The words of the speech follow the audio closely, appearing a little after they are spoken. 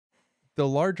the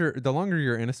longer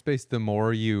you're in a space, the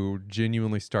more you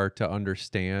genuinely start to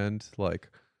understand like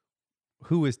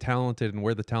who is talented and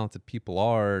where the talented people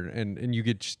are, and you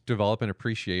develop an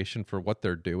appreciation for what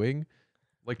they're doing.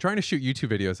 Like trying to shoot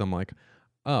YouTube videos, I'm like,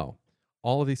 oh,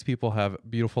 all of these people have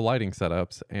beautiful lighting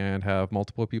setups and have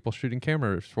multiple people shooting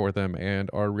cameras for them and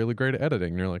are really great at editing.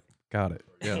 And you're like, got it.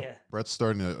 Yeah. Brett's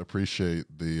starting to appreciate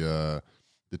the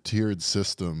tiered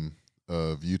system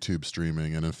of YouTube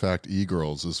streaming, and in fact,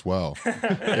 e-girls as well.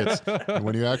 And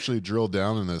when you actually drill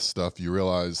down in this stuff, you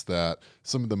realize that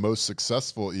some of the most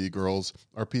successful e-girls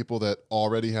are people that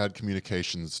already had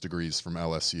communications degrees from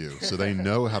LSU, so they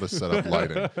know how to set up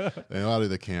lighting, they know how to do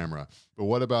the camera. But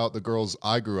what about the girls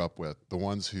I grew up with, the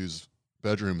ones whose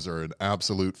bedrooms are an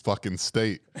absolute fucking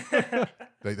state?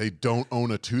 They don't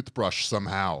own a toothbrush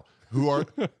somehow.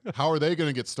 How are they going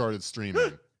to get started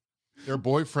streaming? Their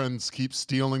boyfriends keep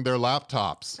stealing their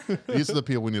laptops. These are the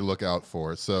people we need to look out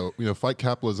for. So, fight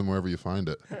capitalism wherever you find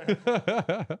it.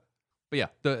 But yeah,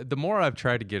 the more I've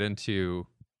tried to get into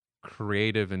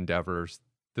creative endeavors,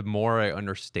 the more I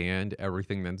understand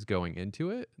everything that's going into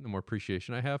it, the more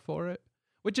appreciation I have for it.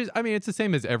 Which is, I mean, it's the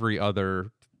same as every other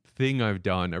thing I've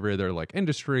done, every other like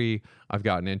industry I've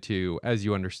gotten into. As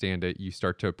you understand it, you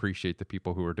start to appreciate the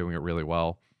people who are doing it really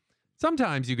well.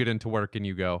 Sometimes you get into work and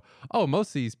you go, oh, most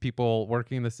of these people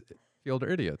working in this field are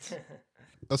idiots.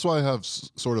 That's why I have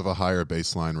sort of a higher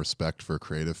baseline respect for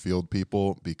creative field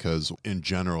people, because in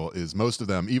general is most of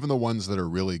them, even the ones that are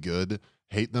really good,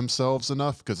 hate themselves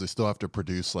enough because they still have to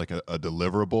produce like a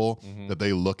deliverable that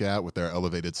they look at with their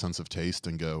elevated sense of taste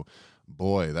and go,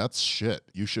 boy, that's shit.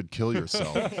 You should kill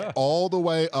yourself. All the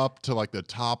way up to like the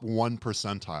top 1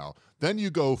 percentile. Then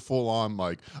you go full on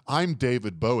like, I'm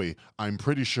David Bowie. I'm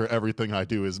pretty sure everything I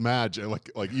do is magic.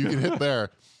 Like you can hit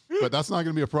there, but that's not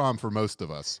going to be a problem for most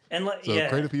of us. And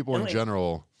creative people in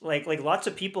general. Like lots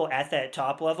of people at that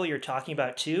top level you're talking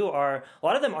about too a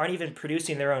lot of them aren't even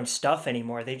producing their own stuff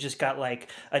anymore. They've just got like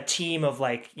a team of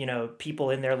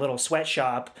people in their little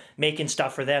sweatshop making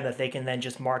stuff for them that they can then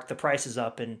just mark the prices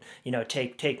up and,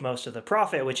 take most of the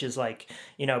profit, which is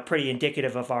pretty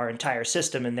indicative of our entire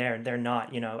system. And they're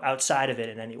not, outside of it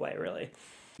in any way, really.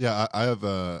 Yeah. I have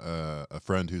a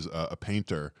friend who's a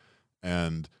painter,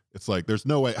 and it's like, there's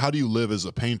no way, how do you live as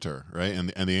a painter? Right. And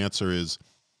the answer is,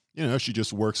 she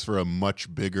just works for a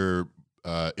much bigger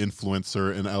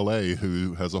influencer in LA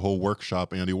who has a whole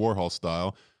workshop, Andy Warhol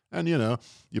style. And,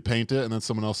 you paint it and then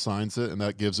someone else signs it, and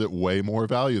that gives it way more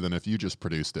value than if you just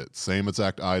produced it. Same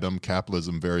exact item,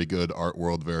 capitalism, very good, art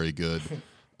world, very good.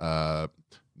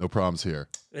 No problems here.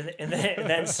 And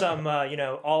then some,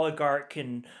 oligarch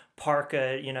can park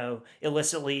a,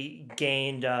 illicitly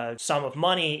gained sum of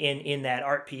money in that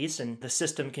art piece, and the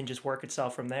system can just work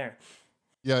itself from there.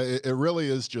 Yeah, it really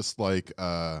is just like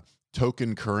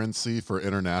token currency for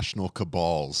international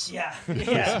cabals. Yeah,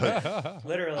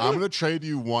 literally. I'm going to trade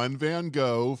you 1 Van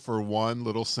Gogh for 1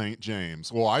 little St.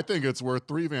 James. Well, I think it's worth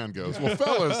 3 Van Goghs. Well,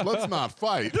 fellas, let's not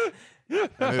fight. And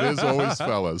it is always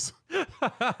fellas.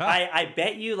 I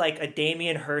bet you like a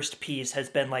Damien Hirst piece has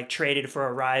been like traded for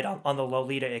a ride on the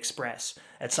Lolita Express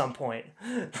at some point.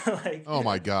 Oh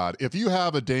my God. If you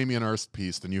have a Damien Hirst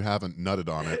piece, then you haven't nutted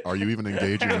on it. Are you even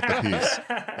engaging with the piece?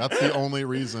 That's the only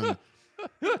reason.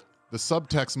 The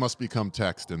subtext must become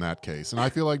text in that case. And I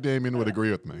feel like Damien would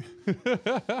agree with me.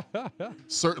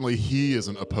 Certainly he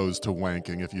isn't opposed to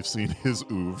wanking if you've seen his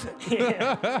oeuvre.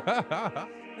 Yeah.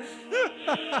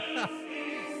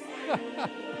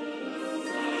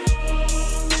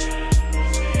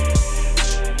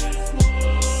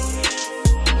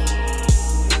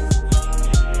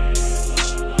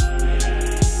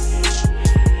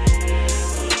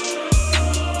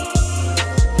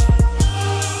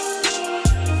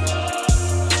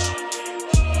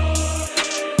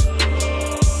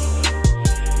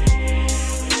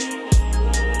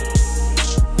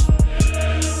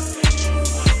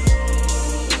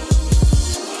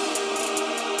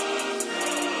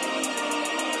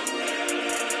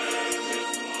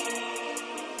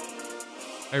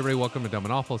 Hey, everybody, welcome to Dumb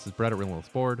and Awful. This is Brett at Relentless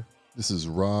Board. This is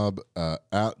Rob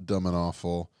at Dumb and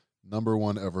Awful, #1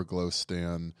 Everglow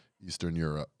stan, Eastern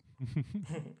Europe.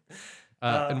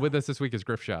 And with us this week is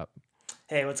Griff Shop.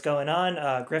 Hey, what's going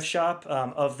on? Griff Shop,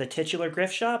 of the titular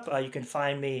Griff Shop. You can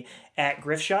find me at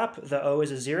Griff Shop. The O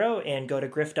is a 0, and go to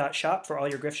griff.shop for all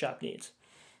your Griff Shop needs.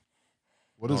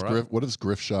 What does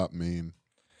Griff Shop mean?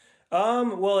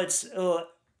 Well, it's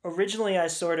originally I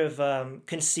sort of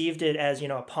conceived it as,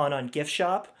 a pun on gift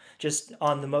shop, just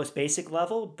on the most basic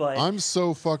level. But I'm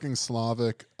so fucking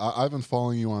Slavic. I've been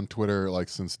following you on Twitter like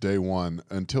since day one.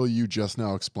 Until you just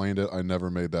now explained it, I never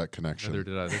made that connection. Neither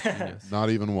did I. That's genius. Not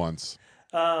even once.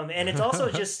 And it's also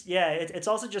just it's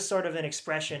also just sort of an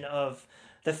expression of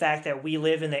the fact that we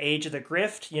live in the age of the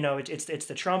grift. You know, it's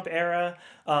the Trump era,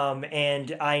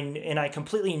 and I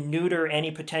completely neuter any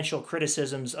potential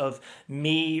criticisms of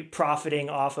me profiting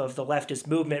off of the leftist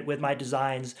movement with my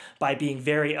designs by being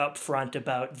very upfront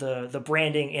about the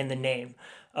branding and the name.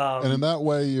 And in that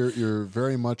way, you're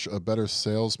very much a better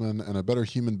salesman and a better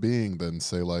human being than,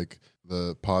 say, like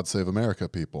the Pod Save America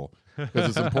people. Because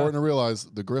it's important to realize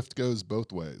the grift goes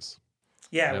both ways.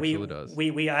 Yeah, Does.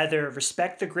 we either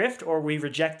respect the grift or we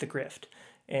reject the grift.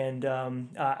 And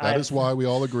that is why we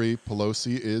all agree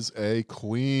Pelosi is a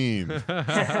queen.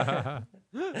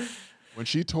 When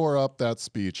she tore up that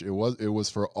speech, it was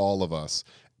for all of us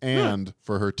and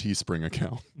for her Teespring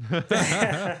account.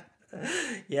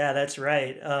 Yeah, that's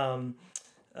right. One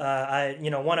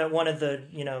of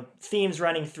the themes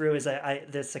running through is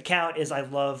this account is I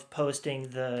love posting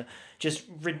the just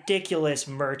ridiculous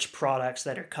merch products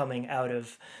that are coming out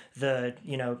of the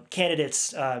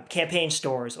candidates campaign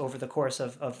stores over the course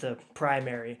of the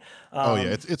primary.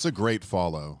 It's a great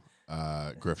follow,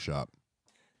 Grift Shop.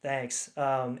 Thanks.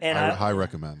 I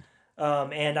recommend.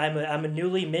 And I'm a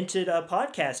newly minted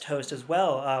podcast host as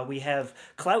well. We have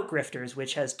Clout Grifters,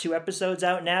 which has 2 episodes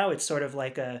out now. It's sort of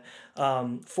like a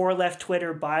for left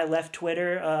Twitter, by left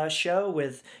Twitter show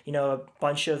with a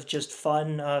bunch of just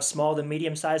fun small to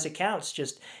medium sized accounts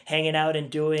just hanging out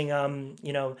and doing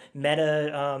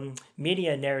meta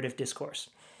media narrative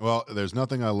discourse. Well, there's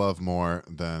nothing I love more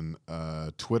than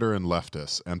Twitter and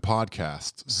leftists and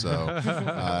podcasts. So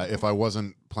if I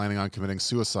wasn't planning on committing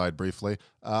suicide briefly,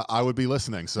 I would be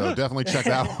listening. So definitely check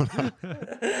that one out.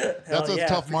 That's a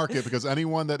tough market because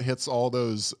anyone that hits all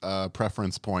those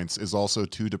preference points is also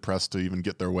too depressed to even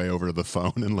get their way over to the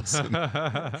phone and listen.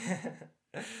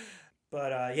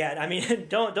 But I mean,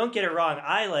 don't get it wrong.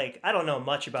 I don't know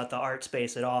much about the art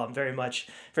space at all. I'm very much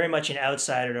an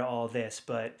outsider to all this,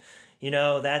 but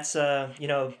that's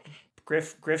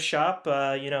Griff Shop.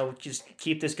 Just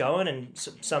keep this going, and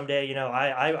someday,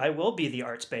 I will be the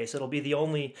art space. It'll be the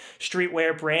only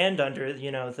streetwear brand under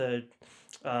the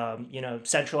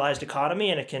centralized economy,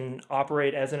 and it can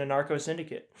operate as an anarcho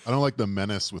syndicate. I don't like the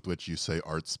menace with which you say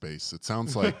art space. It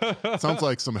sounds like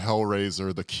some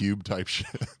Hellraiser, the Cube type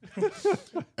shit.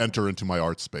 Enter into my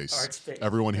art space. Art space.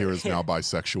 Everyone here is now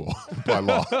bisexual by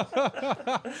law.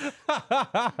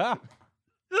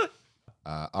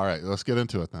 All right, let's get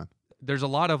into it then. There's a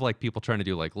lot of people trying to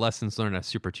do lessons learned at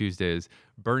Super Tuesdays.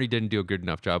 Bernie didn't do a good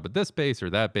enough job with this base or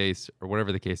that base or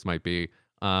whatever the case might be.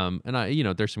 And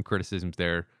there's some criticisms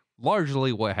there.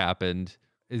 Largely what happened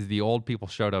is the old people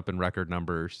showed up in record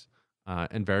numbers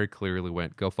and very clearly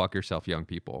went, go fuck yourself, young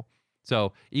people.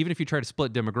 So even if you try to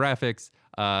split demographics,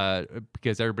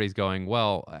 because everybody's going,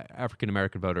 well,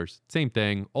 African-American voters, same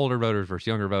thing, older voters versus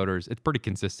younger voters, it's pretty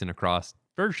consistent across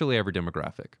virtually every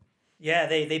demographic. Yeah,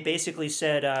 they basically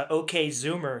said, okay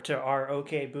Zoomer to our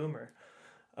okay Boomer.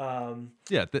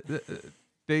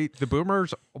 The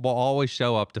boomers will always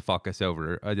show up to fuck us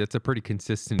over. That's a pretty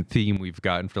consistent theme we've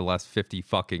gotten for the last 50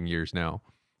 fucking years now.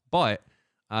 But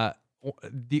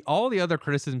all the other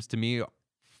criticisms to me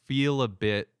feel a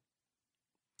bit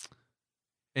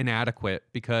inadequate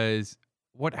because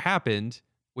what happened,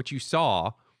 what you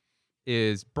saw,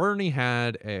 is Bernie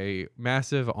had a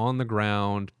massive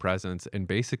on-the-ground presence in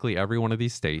basically every one of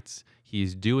these states.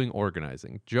 He's doing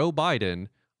organizing. Joe Biden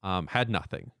had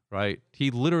nothing, right?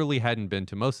 He literally hadn't been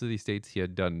to most of these states. He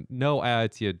had done no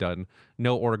ads. He had done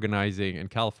no organizing. In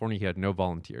California, he had no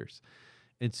volunteers.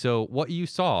 And so what you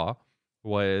saw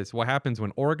was what happens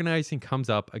when organizing comes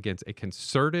up against a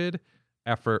concerted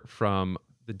effort from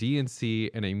the DNC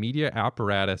and a media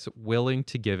apparatus willing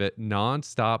to give it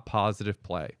nonstop positive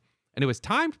play. And it was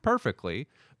timed perfectly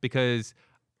because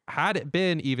had it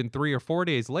been even 3 or 4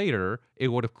 days later, it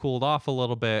would have cooled off a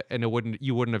little bit and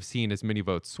you wouldn't have seen as many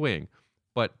votes swing.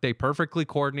 But they perfectly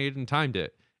coordinated and timed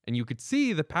it. And you could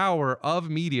see the power of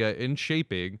media in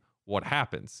shaping what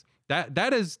happens. That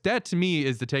to me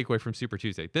is the takeaway from Super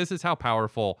Tuesday. This is how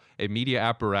powerful a media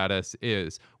apparatus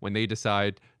is when they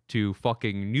decide to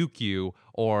fucking nuke you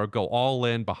or go all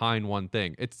in behind one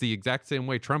thing. It's the exact same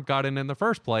way Trump got in the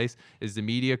first place, is the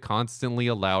media constantly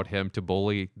allowed him to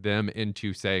bully them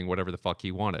into saying whatever the fuck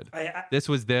he wanted. This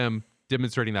was them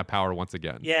demonstrating that power once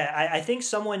again. Yeah, I think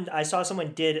I saw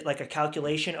someone did a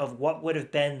calculation of what would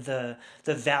have been the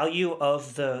value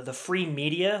of the free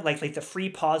media, like the free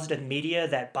positive media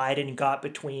that Biden got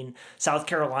between South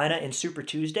Carolina and Super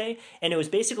Tuesday, and it was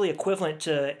basically equivalent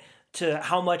to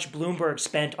how much Bloomberg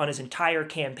spent on his entire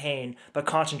campaign, but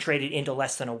concentrated into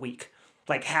less than a week,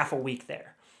 like half a week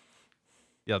there.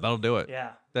 Yeah, that'll do it.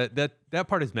 Yeah. That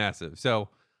part is massive. So,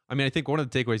 I mean, I think one of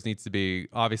the takeaways needs to be,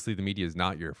 obviously the media is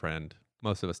not your friend.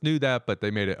 Most of us knew that, but they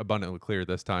made it abundantly clear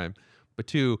this time. But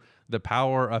two, the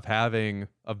power of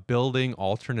building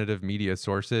alternative media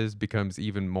sources becomes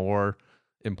even more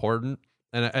important.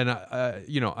 And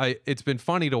you know, it's been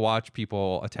funny to watch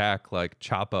people attack like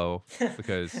Chapo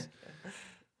because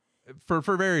for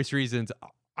various reasons.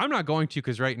 I'm not going to,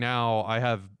 because right now I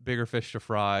have bigger fish to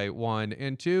fry, one.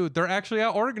 And two, they're actually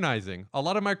out organizing. A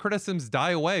lot of my criticisms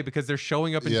die away because they're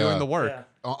showing up and doing the work. Yeah.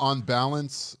 On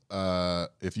balance,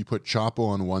 if you put Chapo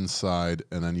on one side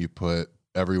and then you put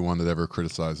everyone that ever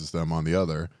criticizes them on the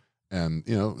other, and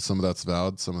you know, some of that's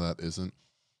valid, some of that isn't,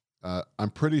 I'm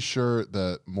pretty sure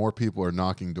that more people are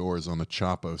knocking doors on the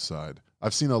Chapo side.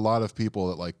 I've seen a lot of people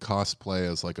that like cosplay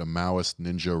as like a Maoist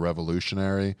ninja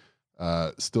revolutionary,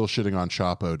 still shitting on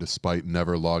Chapo despite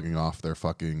never logging off their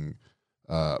fucking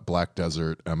Black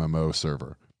Desert MMO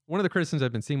server. One of the criticisms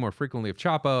I've been seeing more frequently of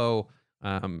Chapo,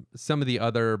 some of the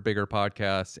other bigger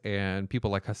podcasts and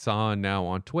people like Hassan now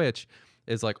on Twitch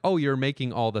is like, oh, you're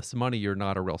making all this money, you're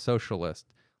not a real socialist.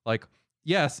 Like,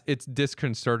 yes, it's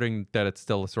disconcerting that it's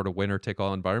still a sort of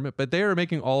winner-take-all environment, but they are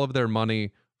making all of their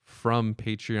money from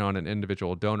Patreon and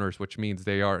individual donors, which means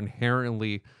they are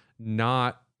inherently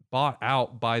not bought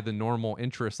out by the normal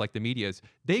interests like the media is.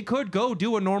 They could go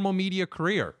do a normal media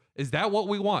career. Is that what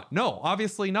we want? No,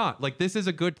 obviously not. Like, this is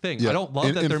a good thing. I don't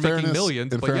love that they're making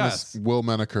millions, but yes. Will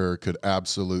Menaker could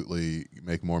absolutely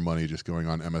make more money just going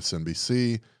on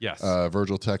MSNBC. Yes.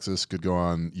 Virgil Texas could go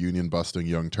on Union Busting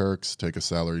Young Turks, take a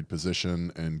salaried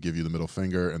position and give you the middle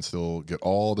finger and still get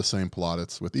all the same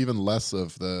plaudits with even less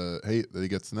of the hate that he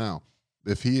gets now.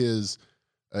 If he is,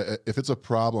 if it's a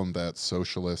problem that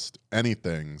socialist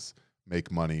anythings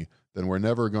make money, then we're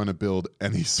never going to build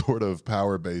any sort of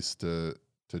power base to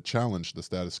challenge the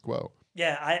status quo.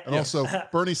 Yeah. And also,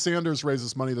 Bernie Sanders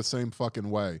raises money the same fucking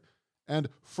way. And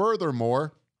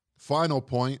furthermore, final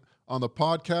point on the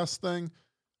podcast thing,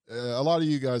 a lot of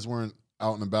you guys weren't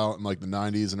out and about in like the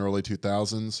 90s and early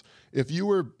 2000s. If you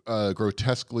were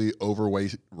grotesquely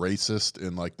overweight racist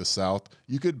in like the South,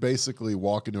 you could basically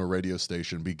walk into a radio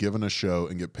station, be given a show,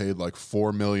 and get paid like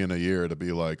 $4 million a year to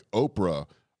be like, Oprah,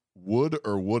 would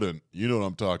or wouldn't? You know what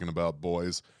I'm talking about,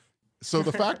 boys. So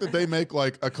the fact that they make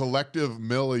like a collective $1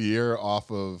 million a year off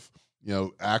of, you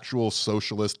know, actual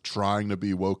socialist trying to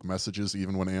be woke messages,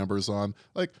 even when Amber's on,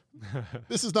 like,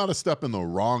 this is not a step in the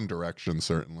wrong direction,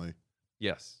 certainly.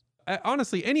 Yes.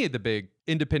 Honestly, any of the big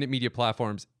independent media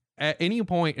platforms, at any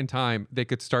point in time, they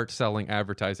could start selling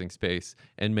advertising space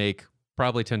and make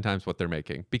probably 10 times what they're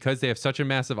making. Because they have such a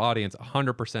massive audience,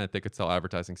 100% they could sell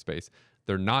advertising space.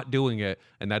 They're not doing it,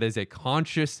 and that is a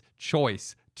conscious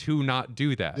choice to not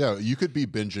do that. Yeah, you could be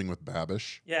binging with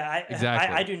Babish. Yeah,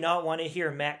 exactly. I do not want to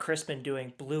hear Matt Crispin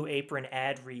doing Blue Apron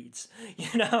ad reads.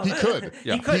 You know, he could.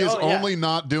 Yeah. He is only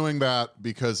not doing that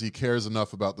because he cares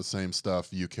enough about the same stuff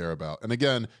you care about. And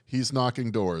again, he's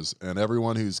knocking doors, and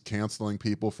everyone who's canceling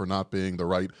people for not being the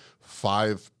right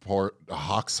 5-part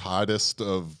Hoxheadist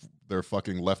of their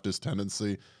fucking leftist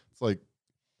tendency, it's like,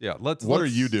 yeah, what are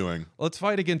you doing? Let's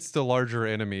fight against the larger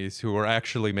enemies who are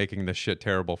actually making this shit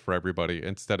terrible for everybody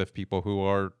instead of people who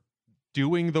are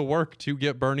doing the work to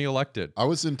get Bernie elected. I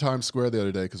was in Times Square the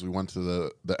other day because we went to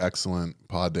the excellent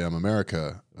Pod Damn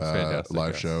America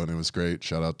live show, and it was great.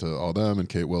 Shout out to all them and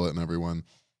Kate Willett and everyone.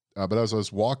 But as I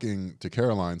was walking to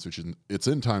Caroline's, it's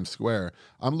in Times Square,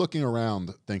 I'm looking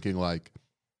around thinking like,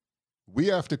 we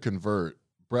have to convert.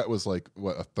 Brett was like,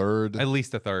 what, a third? At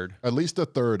least a third. At least a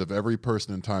third of every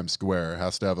person in Times Square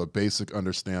has to have a basic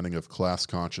understanding of class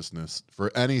consciousness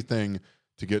for anything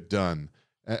to get done.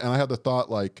 And I had the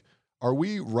thought, like, are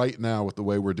we right now, with the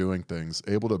way we're doing things,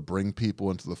 able to bring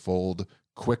people into the fold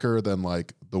quicker than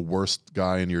like the worst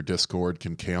guy in your Discord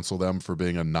can cancel them for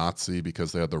being a Nazi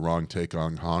because they had the wrong take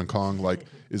on Hong Kong? Like,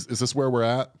 is this where we're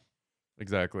at?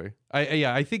 Exactly.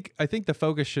 I think the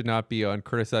focus should not be on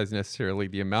criticizing necessarily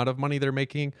the amount of money they're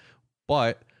making,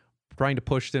 but trying to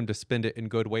push them to spend it in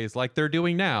good ways like they're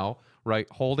doing now, right?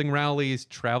 Holding rallies,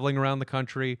 traveling around the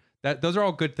country. Those are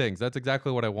all good things. That's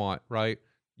exactly what I want, right?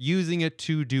 Using it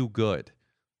to do good.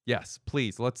 Yes,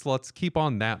 please. Let's keep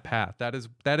on that path.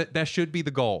 That should be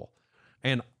the goal.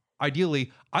 And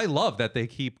ideally, I love that they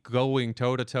keep going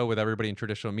toe to toe with everybody in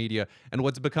traditional media. And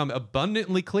what's become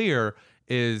abundantly clear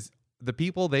is the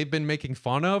people they've been making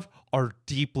fun of are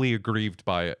deeply aggrieved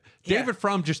by it. Yeah. David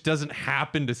Frum just doesn't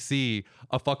happen to see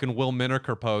a fucking Will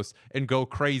Menaker post and go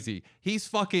crazy. He's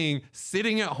fucking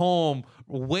sitting at home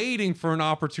waiting for an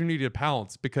opportunity to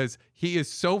pounce because he is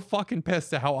so fucking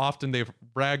pissed at how often they've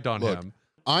bragged on him.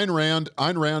 Ayn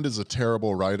Rand is a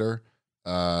terrible writer,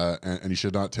 and you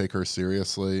should not take her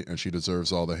seriously, and she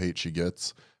deserves all the hate she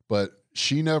gets. but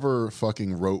she never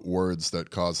fucking wrote words that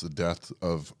caused the death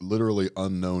of literally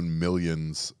unknown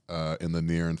millions in the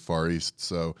near and far east.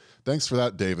 So thanks for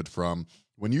that, David Frum.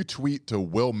 When you tweet to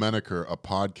Will Menaker, a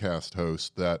podcast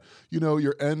host, that,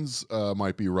 your ends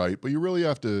might be right, but you really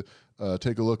have to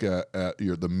take a look at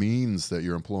the means that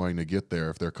you're employing to get there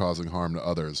if they're causing harm to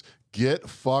others. Get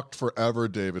fucked forever,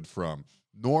 David Frum.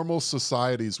 Normal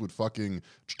societies would fucking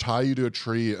tie you to a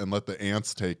tree and let the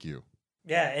ants take you.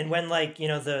 Yeah, and when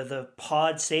the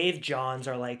pod save Johns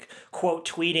are quote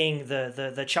tweeting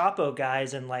the Chapo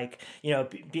guys and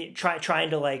trying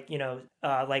to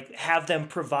have them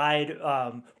provide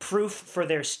proof for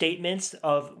their statements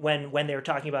of when they were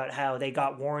talking about how they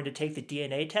got Warren to take the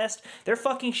DNA test, they're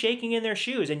fucking shaking in their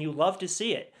shoes, and you love to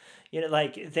see it.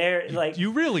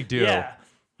 You really do. Yeah.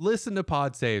 Listen to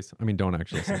pod saves. I mean, don't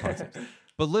actually listen to pod saves.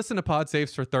 But listen to pod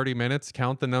saves for 30 minutes,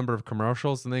 count the number of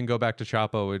commercials, and then go back to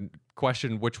Chapo and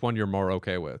question which one you're more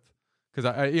okay with.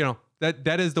 Because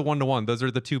that is the one-to-one. Those are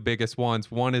the two biggest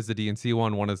ones. One is the DNC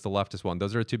one is the leftist one.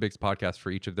 Those are the two biggest podcasts for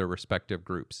each of their respective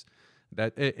groups.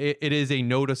 That it is a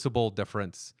noticeable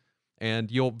difference,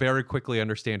 and you'll very quickly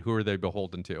understand who are they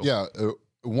beholden to. Yeah,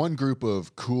 one group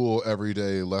of cool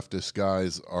everyday leftist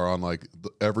guys are on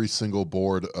every single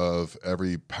board of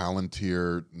every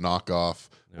Palantir knockoff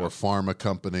or pharma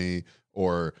company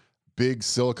or big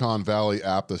Silicon Valley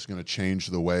app that's going to change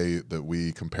the way that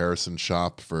we comparison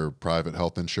shop for private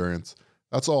health insurance.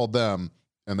 That's all them.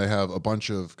 And they have a bunch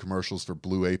of commercials for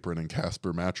Blue Apron and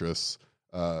Casper Mattress.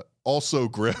 Also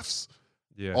grifts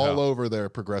all over their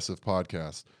progressive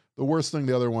podcast. The worst thing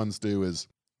the other ones do is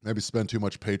maybe spend too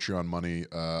much Patreon money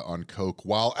on Coke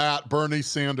while at Bernie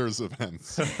Sanders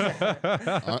events.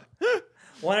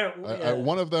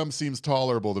 One of them seems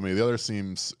tolerable to me. The other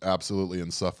seems absolutely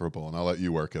insufferable, and I'll let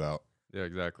you work it out. Yeah,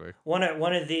 exactly. One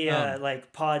of the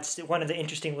pods. One of the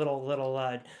interesting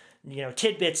little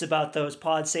tidbits about those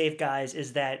pod save guys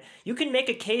is that you can make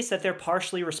a case that they're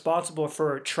partially responsible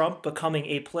for Trump becoming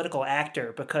a political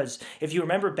actor, because if you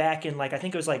remember back in I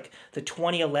think it was the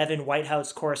 2011 White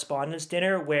House Correspondents'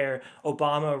 Dinner where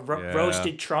Obama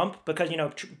roasted Trump because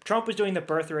Trump was doing the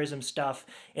birtherism stuff,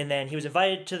 and then he was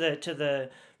invited to the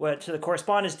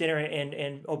Correspondents' Dinner,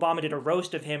 and Obama did a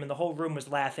roast of him, and the whole room was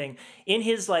laughing. In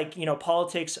his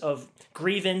politics of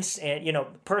grievance and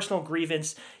personal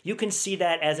grievance, you can see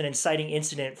that as an inciting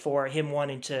incident for him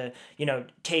wanting to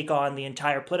take on the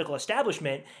entire political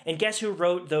establishment. And guess who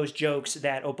wrote those jokes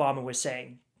that Obama was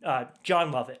saying?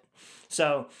 John Lovett.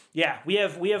 So yeah, we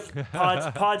have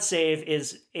pod save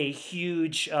is a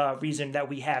huge reason that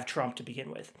we have Trump to begin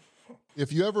with.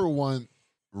 If you ever want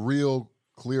real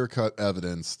clear-cut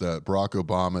evidence that Barack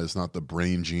Obama is not the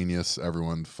brain genius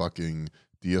everyone fucking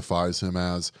deifies him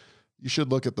as, you should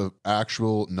look at the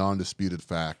actual non-disputed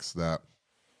facts that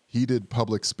he did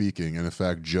public speaking and, in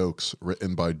fact, jokes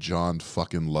written by John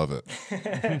fucking Lovett.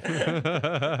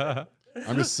 I'm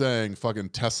just saying fucking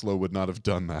Tesla would not have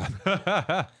done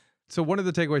that. So one of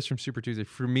the takeaways from Super Tuesday,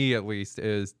 for me at least,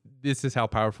 is this is how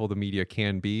powerful the media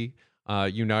can be.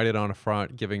 United on a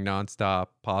front, giving nonstop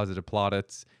positive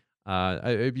plaudits.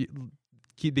 They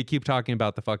keep talking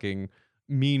about the fucking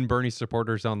mean Bernie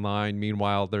supporters online.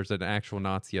 Meanwhile, there's an actual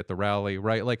Nazi at the rally,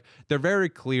 right? They're very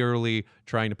clearly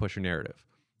trying to push a narrative.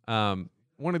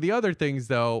 One of the other things,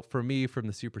 though, for me from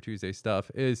the Super Tuesday stuff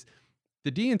is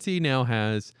the DNC now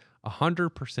has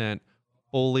 100%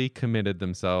 fully committed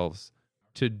themselves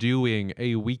to doing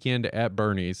a weekend at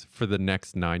Bernie's for the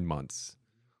next 9 months.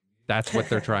 That's what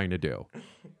they're trying to do.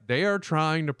 They are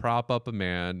trying to prop up a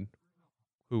man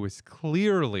who is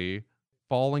clearly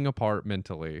falling apart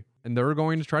mentally. And they're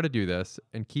going to try to do this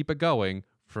and keep it going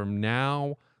from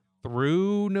now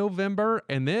through November,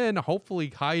 and then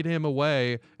hopefully hide him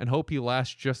away and hope he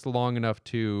lasts just long enough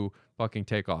to fucking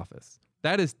take office.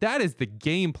 That is the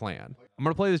game plan. I'm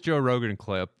going to play this Joe Rogan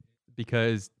clip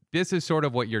because this is sort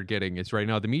of what you're getting is right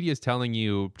now the media is telling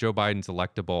you Joe Biden's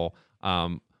electable.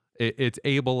 It's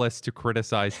ableist to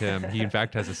criticize him. He, in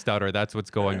fact, has a stutter. That's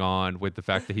what's going on with the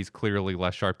fact that he's clearly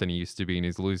less sharp than he used to be and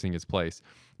he's losing his place.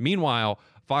 Meanwhile,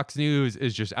 Fox News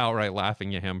is just outright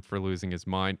laughing at him for losing his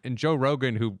mind. And Joe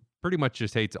Rogan, who pretty much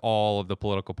just hates all of the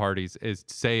political parties, is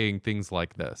saying things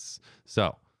like this.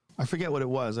 So I forget what it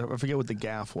was. I forget what the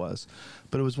gaffe was,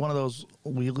 but it was one of those.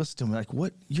 We listened to him like,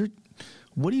 what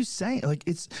are you saying? Like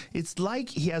it's like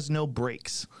he has no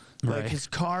brakes. Like his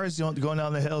car is going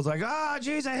down the hills like, oh,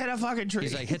 geez, I hit a fucking tree.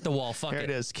 He's like, hit the wall, fuck There it.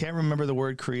 it is. Can't remember the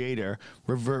word creator.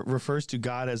 Refers to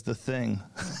God as the thing.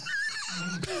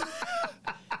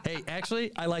 Hey,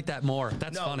 actually, I like that more.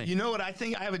 That's No, funny. you know what I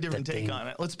think? I have a different take on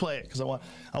it. Let's play it because I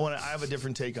have a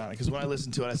different take on it because when I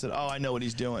listened to it, I said, "Oh, I know what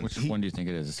he's doing." Which one do you think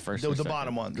it is? It's first or The second?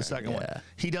 bottom one, the second one. Yeah.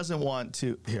 He doesn't want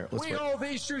to. Here, let's We play. hold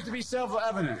these truths to be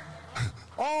self-evident.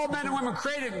 All men and women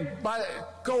created by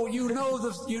you know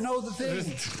the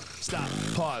thing. Stop.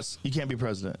 Pause. You can't be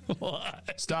president.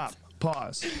 Stop.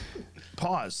 Pause.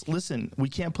 Pause. Listen, we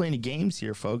can't play any games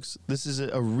here, folks. This is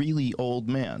a really old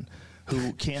man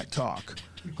who can't talk.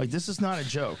 Like, this is not a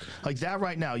joke. Like that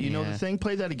right now. You know the thing?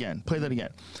 Play that again. Play that again.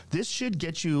 This should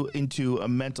get you into a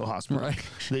mental hospital. Right.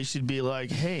 They should be like,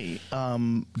 hey,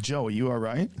 Joe, are you all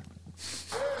right?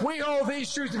 We hold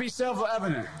these truths to be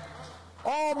self-evident.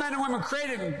 All men and women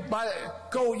created by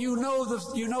you know the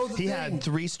He thing. had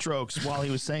 3 strokes while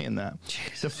he was saying that.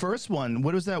 The first one,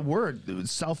 what was that word? It was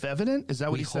self-evident? Is that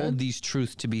what We he hold said? these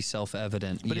truths to be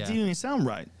self-evident. But it didn't even sound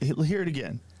right. Hear it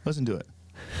again. Listen to it.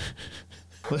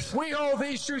 We hold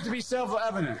these truths to be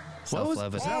self-evident. What was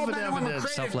Self-evident. All men and women self-evident?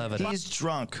 created Self-evident. He's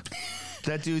drunk.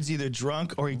 That dude's either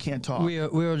drunk or he can't talk. We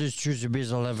all just choose to be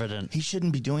self-evident. He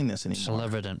shouldn't be doing this anymore.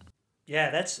 Self-evident.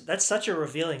 Yeah, that's such a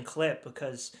revealing clip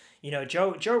because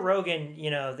Joe Rogan,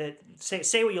 that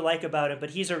say what you like about him,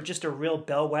 but he's just a real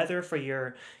bellwether for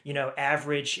your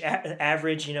average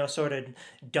sort of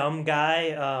dumb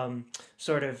guy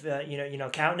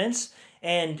countenance,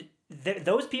 and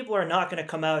those people are not going to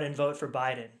come out and vote for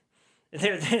Biden.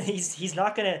 He's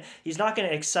not gonna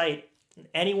excite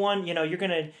anyone. You're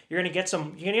gonna get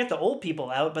the old people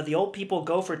out, but the old people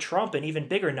go for Trump in even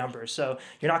bigger numbers. So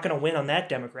you're not gonna win on that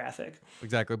demographic.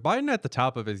 Exactly. Biden at the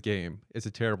top of his game is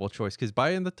a terrible choice because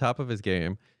Biden at the top of his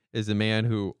game is a man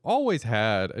who always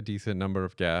had a decent number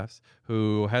of gaffes,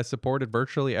 who has supported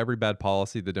virtually every bad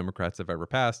policy the Democrats have ever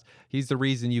passed. He's the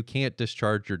reason you can't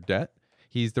discharge your debt.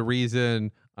 He's the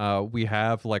reason we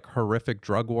have like horrific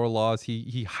drug war laws.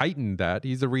 He heightened that.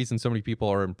 He's the reason so many people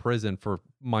are in prison for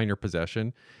minor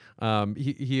possession.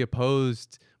 He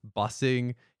opposed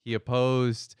busing. He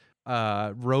opposed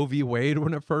Roe v. Wade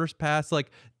when it first passed.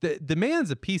 Like the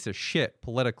man's a piece of shit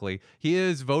politically. He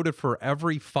has voted for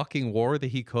every fucking war that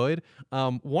he could.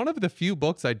 One of the few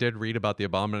books I did read about the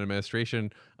Obama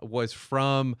administration was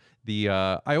from the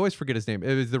I always forget his name.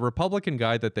 It was the Republican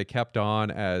guy that they kept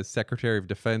on as Secretary of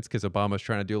Defense because Obama's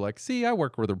trying to do like, see, I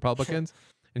work with Republicans,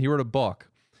 and he wrote a book,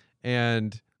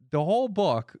 and the whole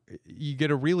book, you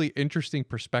get a really interesting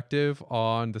perspective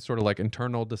on the sort of like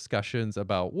internal discussions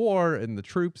about war and the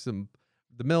troops and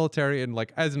the military. And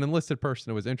like, as an enlisted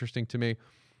person, it was interesting to me.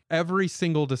 Every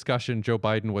single discussion, Joe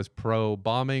Biden was pro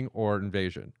bombing or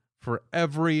invasion for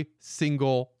every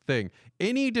single thing.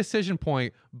 Any decision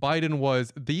point, Biden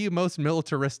was the most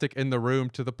militaristic in the room,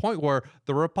 to the point where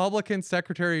the Republican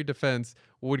Secretary of Defense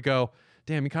would go,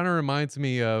 damn, he kind of reminds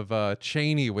me of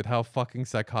Cheney with how fucking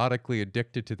psychotically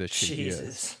addicted to this shit he is.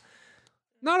 Jesus.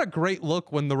 Not a great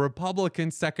look when the Republican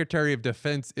Secretary of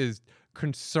Defense is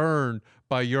concerned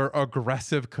by your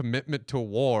aggressive commitment to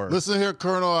war. Listen here,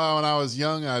 Colonel. When I was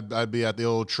young, I'd be at the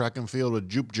old track and field with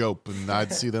Joop Jope, and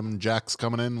I'd see them jacks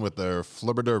coming in with their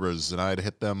flubberdurbers, and I'd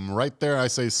hit them right there. I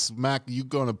say, smack, you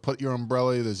gonna put your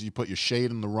umbrella, you put your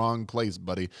shade in the wrong place,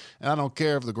 buddy. And I don't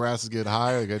care if the grasses get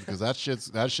high, because that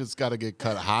shit's got to get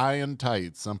cut high and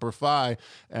tight, semper fi.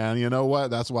 And you know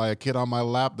what? That's why a kid on my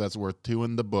lap, that's worth 2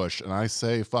 in the bush. And I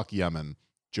say, fuck Yemen.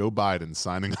 Joe Biden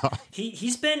signing off.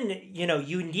 He's been,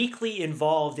 uniquely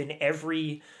involved in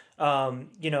every,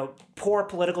 poor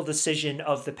political decision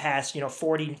of the past,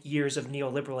 40 years of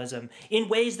neoliberalism in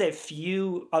ways that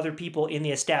few other people in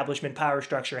the establishment power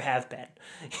structure have been,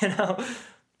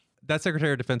 That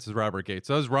Secretary of Defense is Robert Gates.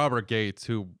 So that was Robert Gates,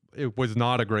 who was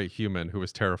not a great human, who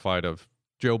was terrified of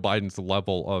Joe Biden's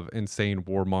level of insane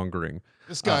warmongering.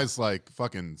 This guy's like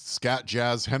fucking scat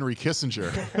jazz Henry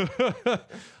Kissinger.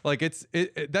 Like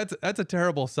that's a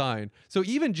terrible sign. So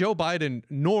even Joe Biden,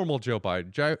 normal Joe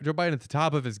Biden at the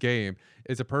top of his game,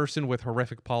 is a person with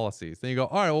horrific policies. Then you go,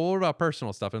 all right, well, what about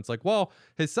personal stuff? And it's like, well,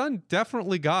 his son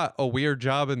definitely got a weird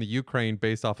job in the Ukraine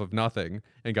based off of nothing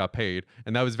and got paid.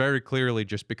 And that was very clearly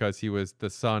just because he was the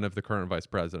son of the current vice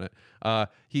president.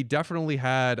 He definitely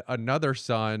had another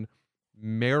son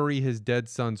marry his dead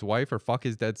son's wife or fuck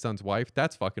his dead son's wife.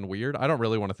 That's fucking weird. I don't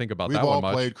really want to think about We've that one all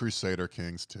much. played Crusader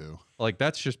Kings too. Like,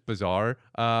 that's just bizarre.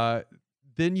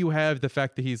 Then you have the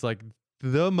fact that he's like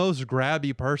the most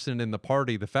grabby person in the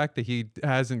party. The fact that he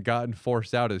hasn't gotten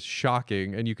forced out is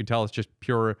shocking, and you can tell it's just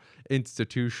pure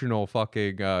institutional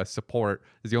fucking support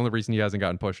is the only reason he hasn't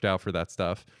gotten pushed out for that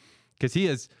stuff. Because he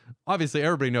is, obviously,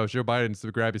 everybody knows Joe Biden's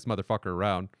the grabbiest motherfucker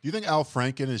around. Do you think Al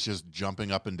Franken is just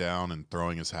jumping up and down and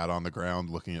throwing his hat on the ground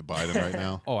looking at Biden right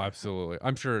now? Oh, absolutely.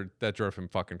 I'm sure that drove him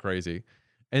fucking crazy.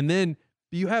 And then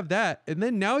But you have that. And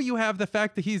then now you have the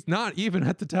fact that he's not even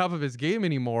at the top of his game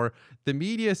anymore. The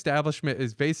media establishment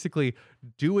is basically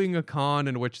doing a con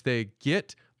in which they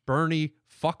get Bernie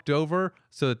fucked over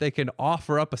so that they can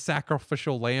offer up a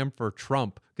sacrificial lamb for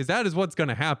Trump, because that is what's going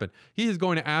to happen. He is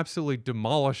going to absolutely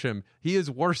demolish him. He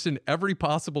is worse in every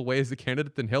possible way as a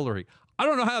candidate than Hillary. I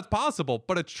don't know how it's possible,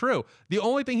 but it's true. The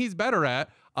only thing he's better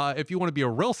at, if you want to be a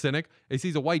real cynic, is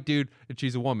he's a white dude and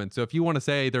she's a woman. So if you want to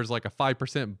say there's like a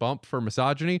 5% bump for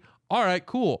misogyny, all right,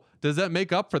 cool. Does that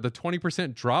make up for the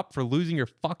 20% drop for losing your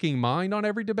fucking mind on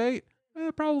every debate?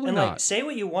 Probably and not. like, say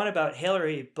what you want about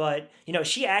Hillary, but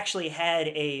she actually had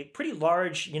a pretty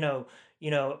large,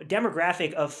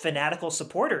 demographic of fanatical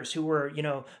supporters who were,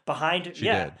 behind. She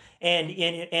did.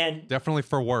 And definitely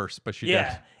for worse, but she did.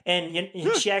 And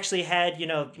she actually had,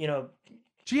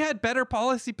 she had better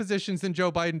policy positions than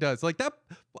Joe Biden does. Like that,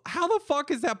 how the fuck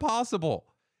is that possible?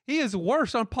 He is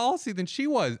worse on policy than she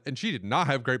was, and she did not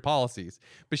have great policies,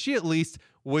 but she at least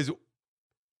was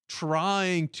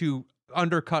trying to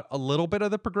undercut a little bit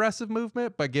of the progressive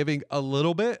movement by giving a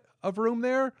little bit of room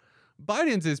there.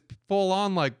 Biden's is full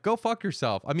on like, go fuck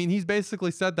yourself. I mean, he's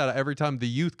basically said that every time the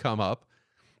youth come up.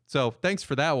 So thanks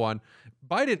for that one.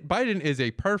 Biden is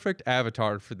a perfect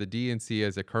avatar for the DNC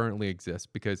as it currently exists,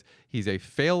 because he's a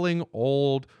failing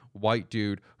old white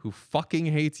dude who fucking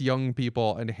hates young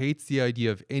people and hates the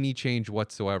idea of any change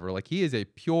whatsoever. Like, he is a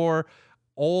pure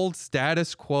old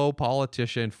status quo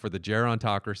politician for the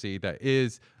gerontocracy that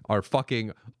is our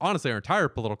fucking, honestly, our entire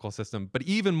political system, but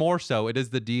even more so, it is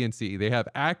the DNC. They have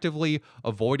actively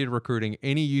avoided recruiting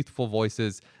any youthful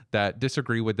voices that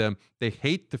disagree with them. They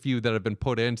hate the few that have been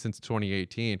put in since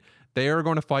 2018. They are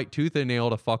going to fight tooth and nail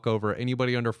to fuck over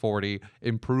anybody under 40,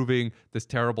 improving this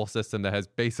terrible system that has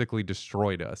basically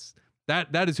destroyed us.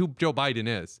 That is who Joe Biden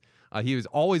is. He has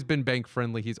always been bank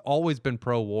friendly. He's always been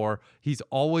pro-war. He's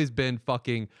always been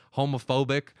fucking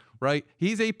homophobic, right?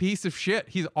 He's a piece of shit.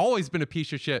 He's always been a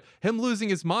piece of shit. Him losing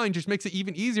his mind just makes it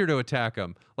even easier to attack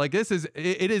him. Like, it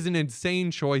is an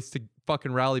insane choice to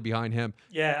fucking rally behind him.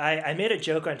 Yeah, I made a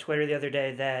joke on Twitter the other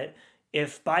day that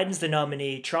if Biden's the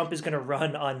nominee, Trump is going to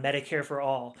run on Medicare for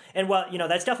all. And well,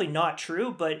 that's definitely not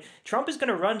true, but Trump is going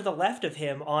to run to the left of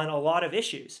him on a lot of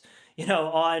issues.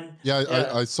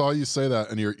 I saw you say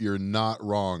that, and you're not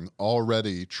wrong.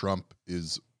 Already, Trump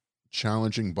is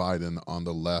challenging Biden on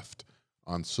the left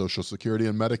on Social Security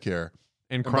and Medicare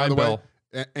And crime bill.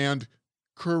 And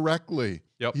correctly.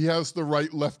 Yep. He has the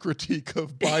right-left critique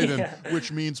of Biden,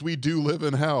 which means we do live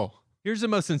in hell. Here's the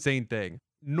most insane thing.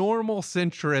 Normal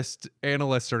centrist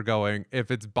analysts are going, if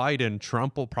it's Biden,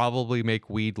 Trump will probably make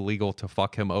weed legal to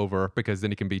fuck him over, because then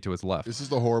he can be to his left. This is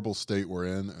the horrible state we're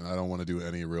in, and I don't want to do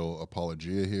any real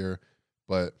apologia here,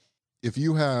 but if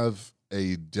you have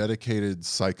a dedicated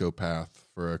psychopath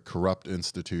for a corrupt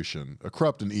institution, a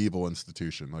corrupt and evil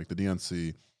institution like the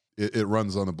DNC, it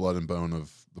runs on the blood and bone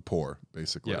of the poor,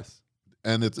 basically. Yes.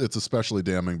 And it's especially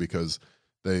damning because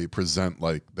they present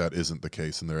like that isn't the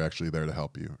case, and they're actually there to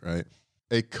help you, right?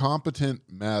 A competent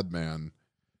madman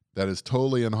that is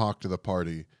totally in hock to the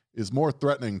party is more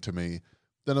threatening to me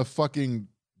than a fucking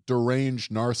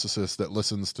deranged narcissist that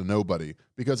listens to nobody.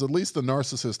 Because at least the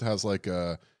narcissist has like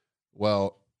I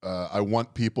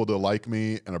want people to like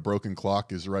me, and a broken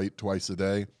clock is right twice a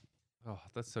day. Oh,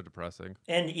 that's so depressing.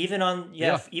 And even on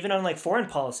like foreign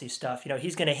policy stuff,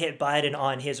 he's going to hit Biden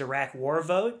on his Iraq war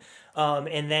vote,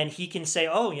 and then he can say,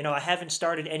 "Oh, I haven't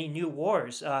started any new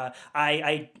wars."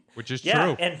 Which is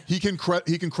true. And He can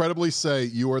credibly say,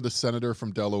 "You are the senator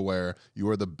from Delaware. You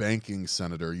are the banking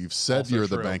senator. You've said Also you're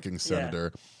the true. banking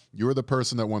senator. You're the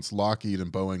person that wants Lockheed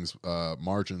and Boeing's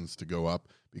margins to go up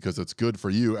because it's good for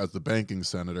you as the banking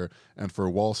senator and for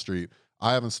Wall Street.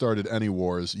 I haven't started any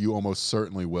wars. You almost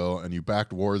certainly will. And you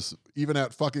backed wars even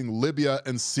at fucking Libya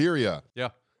and Syria." Yeah.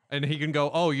 And he can go,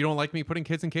 oh, you don't like me putting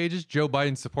kids in cages? Joe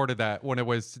Biden supported that when it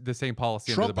was the same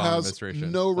policy under the Trump Biden has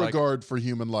administration. no regard for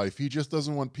human life. He just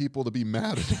doesn't want people to be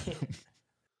mad at him.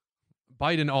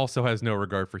 Biden also has no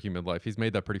regard for human life. He's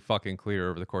made that pretty fucking clear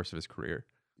over the course of his career.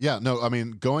 Yeah, no, I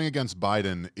mean, going against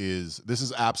Biden is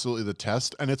absolutely the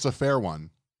test, and it's a fair one,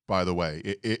 by the way.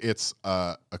 It's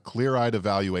a clear-eyed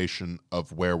evaluation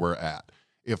of where we're at.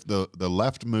 If the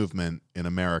left movement in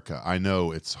America, I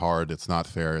know it's hard, it's not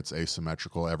fair, it's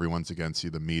asymmetrical, everyone's against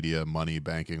you, the media, money,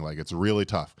 banking, like it's really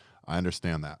tough. I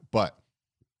understand that. But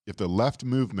if the left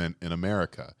movement in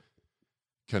America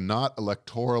cannot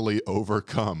electorally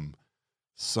overcome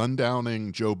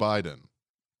sundowning Joe Biden,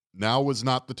 now was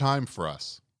not the time for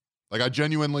us. Like, I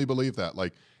genuinely believe that.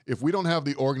 Like, if we don't have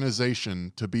the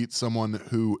organization to beat someone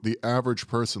who the average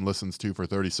person listens to for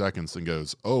 30 seconds and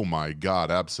goes, "Oh my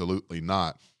God, absolutely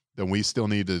not," then we still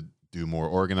need to do more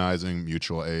organizing,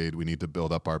 mutual aid. We need to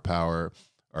build up our power,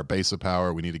 our base of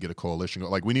power. We need to get a coalition.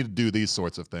 Like, we need to do these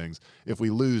sorts of things. If we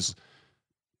lose,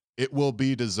 it will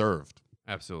be deserved.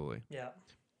 Absolutely. Yeah.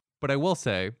 But I will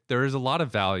say there is a lot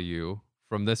of value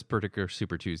from this particular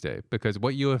Super Tuesday, because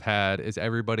what you have had is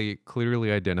everybody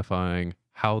clearly identifying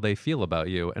how they feel about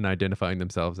you and identifying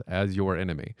themselves as your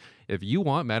enemy. If you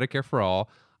want Medicare for all,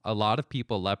 a lot of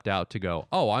people leapt out to go,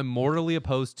 oh, I'm mortally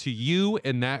opposed to you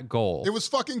in that goal. It was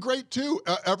fucking great too.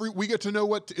 We get to know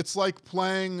what it's like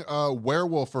playing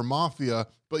werewolf or mafia,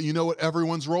 but you know what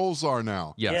everyone's roles are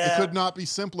now. Yes. Yeah. It could not be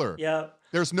simpler. Yeah.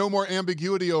 There's no more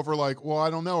ambiguity over like, well, I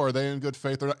don't know, are they in good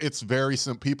faith or not? It's very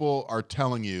simple. People are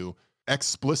telling you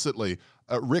explicitly.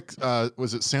 Rick,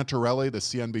 was it Santorelli, the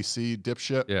CNBC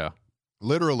dipshit? Yeah.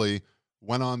 Literally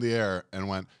went on the air and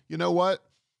went, you know what?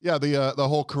 Yeah, the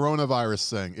whole coronavirus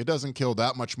thing, it doesn't kill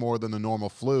that much more than the normal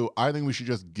flu. I think we should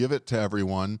just give it to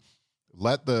everyone,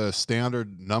 let the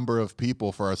standard number of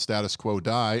people for our status quo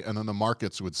die, and then the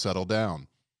markets would settle down.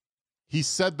 He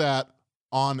said that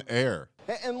on air.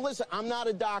 And listen, I'm not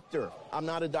a doctor.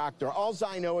 All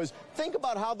I know is think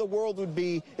about how the world would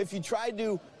be if you tried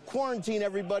to quarantine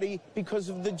everybody because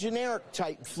of the generic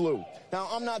type flu. Now,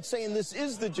 I'm not saying this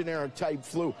is the generic type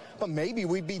flu, but maybe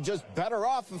we'd be just better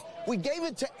off if we gave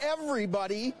it to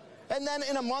everybody, and then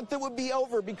in a month it would be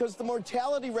over, because the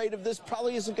mortality rate of this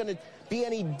probably isn't going to be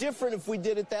any different if we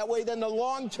did it that way than the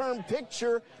long-term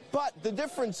picture. But the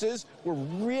difference is we're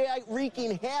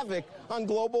wreaking havoc on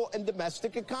global and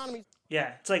domestic economies.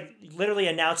 Yeah. It's like literally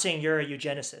announcing you're a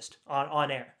eugenicist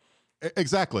on air.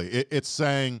 Exactly. It's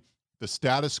saying the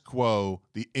status quo,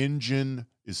 the engine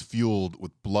is fueled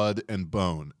with blood and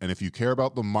bone. And if you care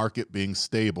about the market being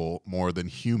stable more than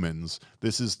humans,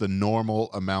 this is the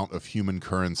normal amount of human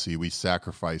currency we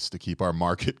sacrifice to keep our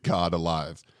market god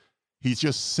alive. He's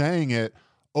just saying it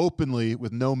openly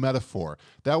with no metaphor.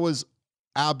 That was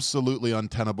absolutely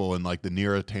untenable in like the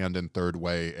Neera Tanden third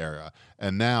way era.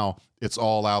 And now it's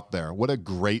all out there. What a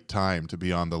great time to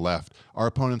be on the left. Our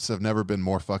opponents have never been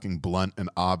more fucking blunt and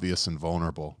obvious and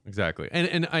vulnerable. Exactly.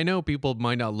 And I know people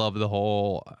might not love the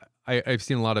whole, I've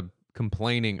seen a lot of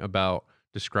complaining about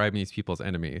describing these people as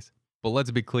enemies. But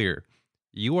let's be clear.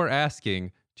 You are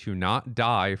asking to not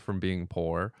die from being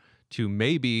poor, to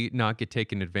maybe not get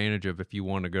taken advantage of if you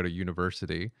want to go to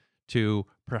university, to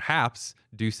perhaps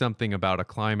do something about a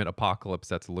climate apocalypse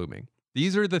that's looming.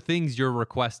 These are the things you're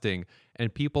requesting,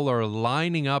 and people are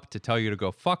lining up to tell you to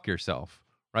go fuck yourself,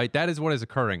 right? That is what is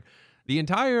occurring. The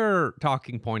entire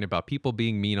talking point about people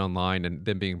being mean online and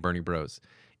them being Bernie bros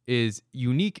is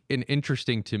unique and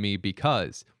interesting to me,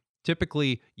 because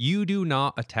typically you do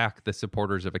not attack the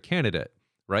supporters of a candidate,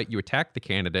 right? You attack the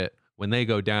candidate. When they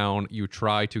go down, you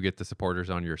try to get the supporters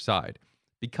on your side,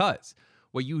 because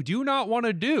what you do not want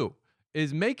to do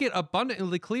is make it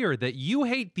abundantly clear that you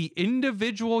hate the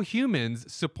individual humans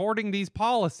supporting these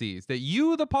policies, that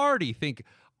you, the party, think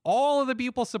all of the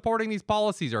people supporting these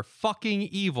policies are fucking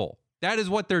evil. That is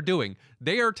what they're doing.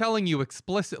 They are telling you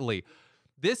explicitly,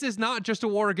 this is not just a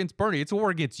war against Bernie, it's a war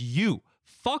against you.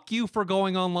 Fuck you for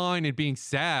going online and being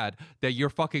sad that your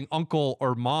fucking uncle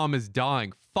or mom is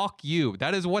dying. Fuck you.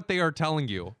 That is what they are telling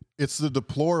you. It's the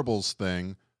deplorables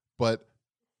thing, but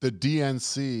the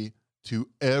DNC to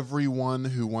everyone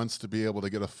who wants to be able to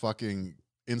get a fucking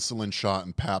insulin shot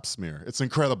and pap smear. It's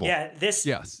incredible. Yeah, this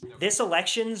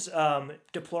election's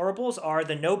deplorables are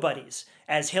the nobodies.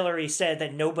 As Hillary said,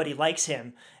 that nobody likes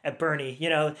him at Bernie. You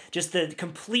know, just the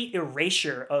complete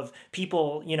erasure of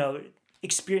people,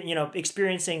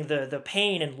 experiencing the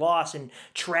pain and loss and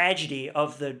tragedy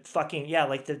of the fucking,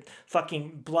 like the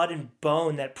fucking blood and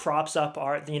bone that props up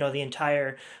our, the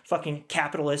entire fucking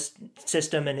capitalist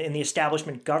system and the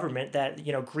establishment government that,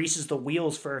 greases the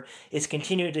wheels for its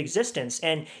continued existence.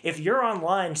 And if you're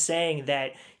online saying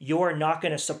that you're not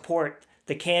going to support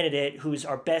the candidate who's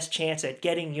our best chance at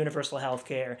getting universal health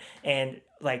care and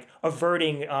like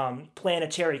averting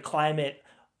planetary climate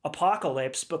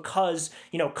apocalypse because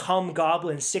Cum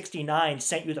Goblin 69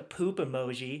 sent you the poop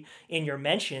emoji in your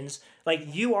mentions,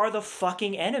 like, you are the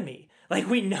fucking enemy. Like,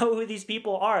 we know who these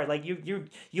people are. Like,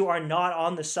 you are not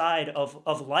on the side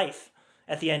of life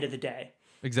at the end of the day.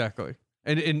 Exactly.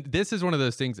 And this is one of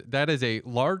those things that is a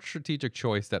large strategic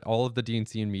choice that all of the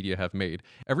DNC and media have made.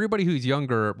 Everybody who's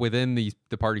younger within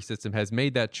the party system has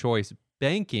made that choice,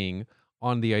 banking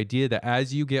on the idea that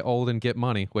as you get old and get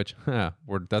money, which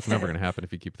that's never going to happen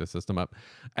if you keep the system up.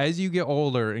 As you get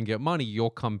older and get money,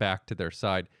 you'll come back to their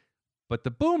side. But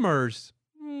the boomers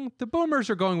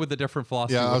are going with a different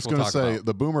philosophy. Yeah, I was going to say about.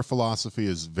 the boomer philosophy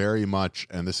is very much,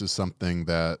 and this is something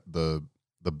that the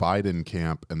the Biden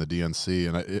camp and the DNC,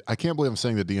 and I can't believe I'm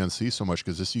saying the DNC so much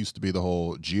because this used to be the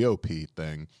whole GOP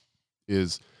thing,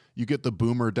 is you get the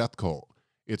boomer death cult.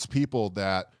 It's people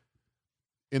that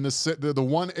in the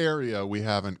one area we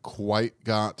haven't quite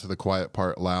got to the quiet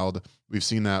part loud. We've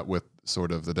seen that with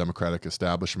sort of the Democratic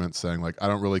establishment saying, like, I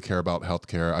don't really care about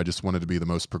healthcare. I just wanted to be the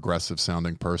most progressive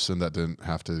sounding person that didn't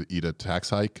have to eat a tax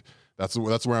hike. That's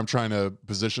where I'm trying to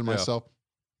position myself.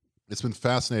 It's been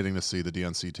fascinating to see the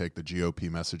DNC take the GOP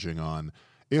messaging on,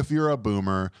 if you're a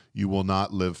boomer, you will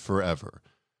not live forever.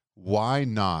 Why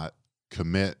not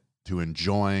commit to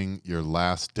enjoying your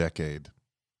last decade?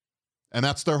 And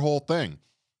that's their whole thing.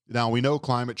 Now, we know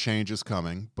climate change is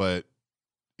coming, but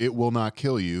it will not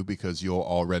kill you because you'll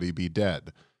already be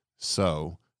dead.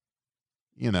 So,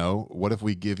 what if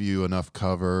we give you enough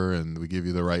cover and we give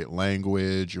you the right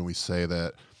language and we say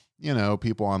that,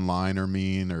 people online are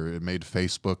mean, or it made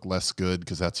Facebook less good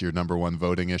because that's your number one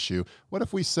voting issue? What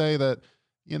if we say that,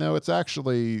 it's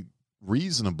actually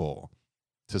reasonable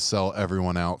to sell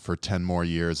everyone out for 10 more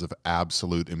years of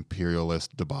absolute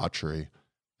imperialist debauchery?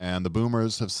 And the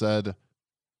boomers have said,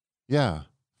 yeah,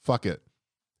 fuck it.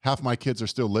 Half my kids are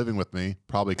still living with me,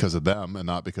 probably because of them and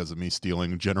not because of me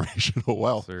stealing generational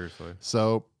wealth. Seriously.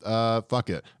 So,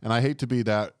 fuck it. And I hate to be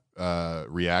that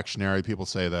reactionary. People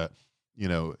say that,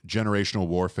 generational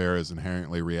warfare is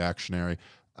inherently reactionary.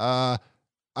 I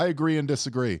agree and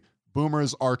disagree.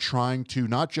 Boomers are trying to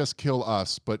not just kill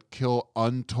us, but kill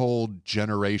untold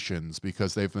generations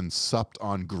because they've been supped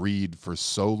on greed for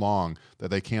so long that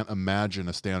they can't imagine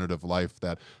a standard of life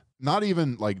that not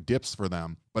even like dips for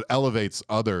them, but elevates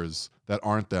others that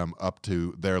aren't them up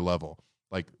to their level.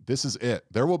 Like, this is it.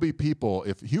 There will be people,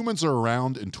 if humans are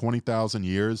around in 20,000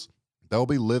 years, they'll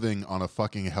be living on a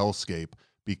fucking hellscape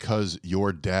because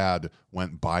your dad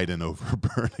went Biden over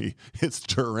Bernie. It's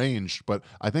deranged, but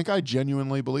I think I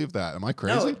genuinely believe that. Am I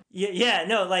crazy?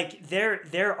 No, like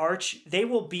they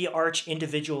will be arch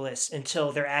individualists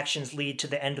until their actions lead to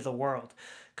the end of the world.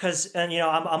 Because,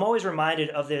 I'm always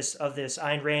reminded of this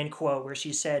Ayn Rand quote where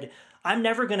she said, I'm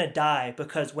never going to die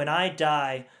because when I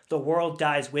die, the world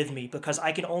dies with me, because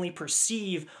I can only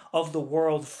perceive of the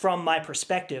world from my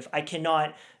perspective. I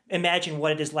cannot imagine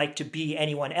what it is like to be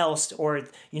anyone else, or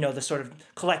the sort of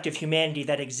collective humanity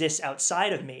that exists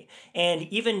outside of me. And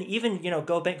even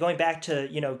going back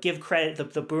to give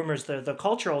credit the boomers, the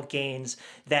cultural gains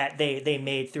that they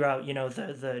made throughout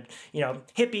the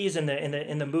hippies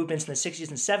and the movements in the 60s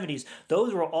and 70s.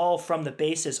 Those were all from the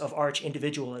basis of arch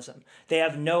individualism. They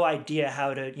have no idea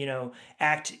how to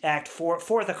act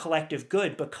for the collective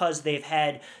good because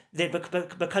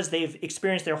because they've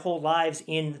experienced their whole lives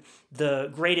in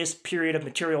the greatest period of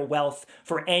material wealth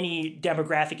for any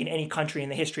demographic in any country in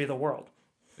the history of the world.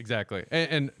 Exactly.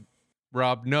 And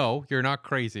Rob, no, you're not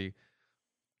crazy.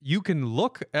 You can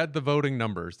look at the voting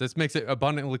numbers. This makes it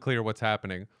abundantly clear what's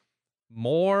happening.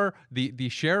 The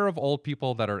share of old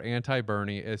people that are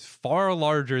anti-Bernie is far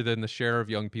larger than the share of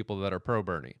young people that are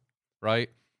pro-Bernie, right?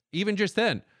 Even just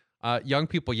then, young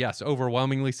people, yes,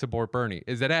 overwhelmingly support Bernie.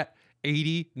 Is it at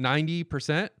 80,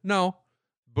 90%? No.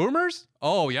 Boomers?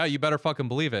 Oh, yeah, you better fucking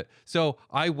believe it. So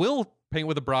I will paint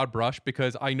with a broad brush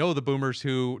because I know the boomers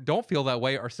who don't feel that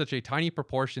way are such a tiny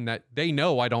proportion that they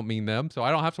know I don't mean them, so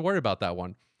I don't have to worry about that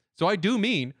one. So I do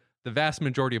mean the vast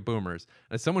majority of boomers.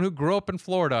 As someone who grew up in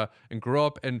Florida and grew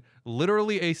up in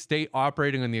literally a state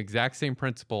operating on the exact same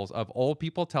principles of old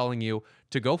people telling you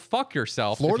to go fuck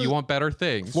yourself if you want better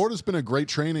things. Florida's been a great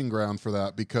training ground for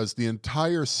that because the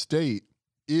entire state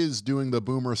is doing the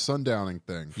boomer sundowning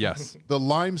thing. Yes. The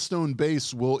limestone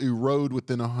base will erode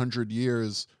within 100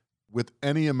 years with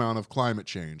any amount of climate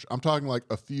change. I'm talking like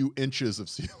a few inches of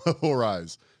sea level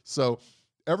rise. So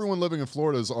everyone living in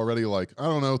Florida is already like, I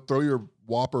don't know, throw your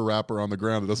Whopper wrapper on the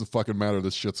ground. It doesn't fucking matter.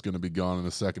 This shit's going to be gone in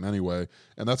a second anyway.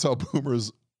 And that's how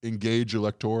boomers engage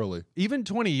electorally. Even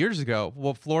 20 years ago,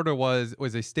 Florida was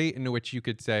a state in which you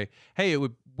could say, hey,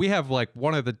 we have like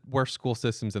one of the worst school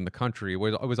systems in the country. It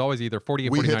was always either 40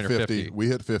 or 49 or 50. We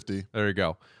hit 50. There you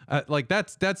go. Like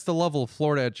that's the level of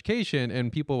Florida education,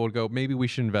 and people would go, maybe we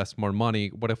should invest more money.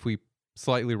 What if we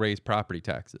slightly raise property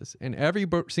taxes? And every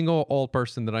single old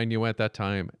person that I knew at that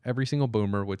time, every single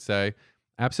boomer would say,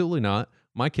 absolutely not.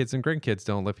 My kids and grandkids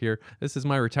don't live here. This is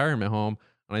my retirement home.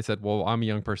 And I said, well, I'm a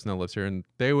young person that lives here. And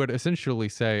they would essentially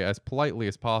say, as politely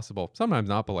as possible, sometimes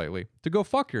not politely, to go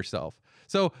fuck yourself.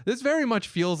 So this very much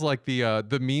feels like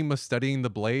the meme of studying the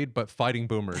blade, but fighting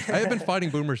boomers. I have been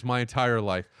fighting boomers my entire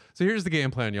life. So here's the game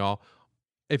plan, y'all.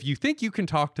 If you think you can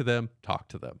talk to them, talk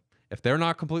to them. If they're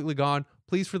not completely gone,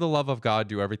 please, for the love of God,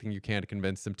 do everything you can to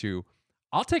convince them to.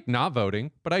 I'll take not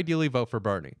voting, but ideally vote for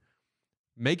Bernie.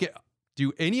 Make it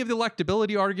do any of the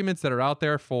electability arguments that are out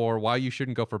there for why you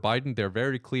shouldn't go for Biden. They're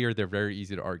very clear. They're very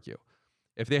easy to argue.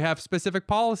 If they have specific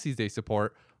policies they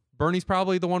support, Bernie's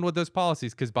probably the one with those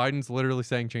policies because Biden's literally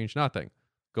saying change nothing.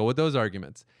 Go with those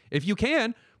arguments. If you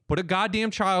can, put a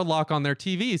goddamn child lock on their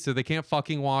TV so they can't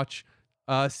fucking watch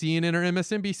CNN or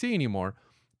MSNBC anymore.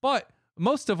 But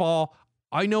most of all,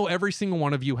 I know every single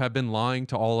one of you have been lying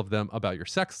to all of them about your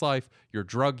sex life, your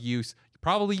drug use,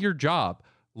 probably your job.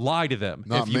 Lie to them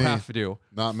Not if you me. have to.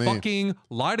 Not me. Fucking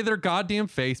lie to their goddamn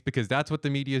face because that's what the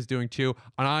media is doing too.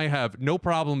 And I have no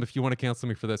problem if you want to cancel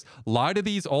me for this. Lie to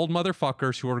these old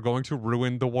motherfuckers who are going to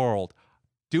ruin the world.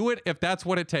 Do it if that's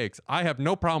what it takes. I have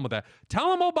no problem with that. Tell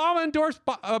them Obama endorsed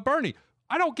Bernie.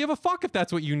 I don't give a fuck if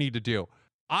that's what you need to do.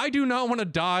 I do not want to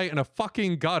die in a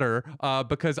fucking gutter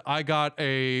because I got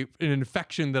an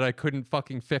infection that I couldn't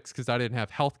fucking fix because I didn't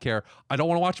have health care. I don't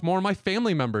want to watch more of my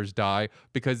family members die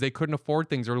because they couldn't afford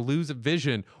things or lose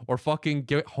vision or fucking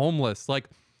get homeless. Like,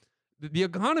 the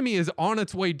economy is on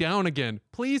its way down again.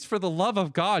 Please, for the love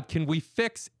of God, can we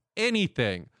fix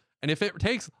anything? And if it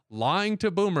takes lying to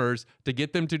boomers to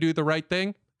get them to do the right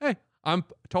thing, hey, I'm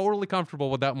totally comfortable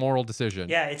with that moral decision.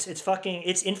 Yeah, it's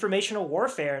informational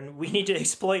warfare, and we need to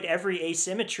exploit every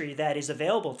asymmetry that is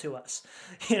available to us.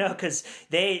 Because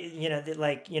we're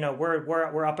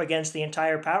up against the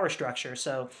entire power structure.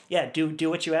 So yeah, do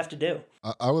what you have to do.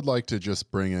 I would like to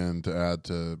just bring in to add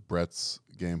to Brett's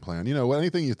game plan.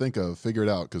 Anything you think of, figure it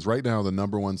out. Because right now the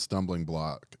number one stumbling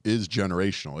block is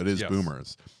generational. It is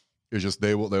boomers. It's just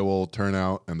they will turn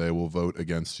out and they will vote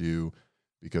against you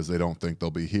because they don't think they'll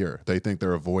be here. They think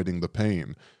they're avoiding the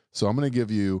pain. So I'm going to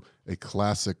give you a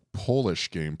classic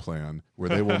Polish game plan where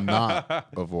they will not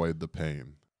avoid the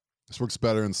pain. This works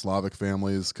better in Slavic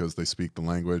families because they speak the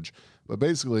language. But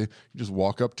basically, you just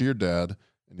walk up to your dad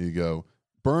and you go,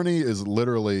 Bernie is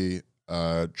literally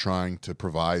trying to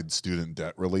provide student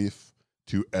debt relief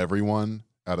to everyone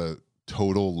at a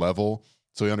total level.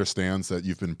 So he understands that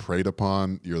you've been preyed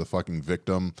upon. You're the fucking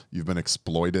victim. You've been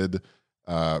exploited.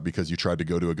 Because you tried to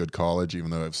go to a good college, even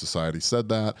though society said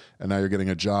that, and now you're getting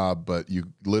a job, but you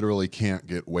literally can't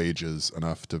get wages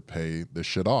enough to pay this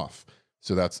shit off.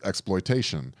 So that's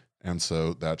exploitation. And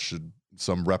so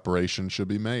some reparation should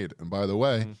be made. And by the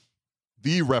way,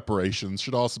 the reparations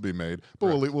should also be made, but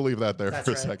we'll leave that there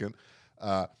for a second.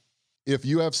 If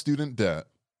you have student debt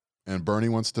and Bernie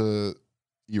wants to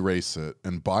erase it,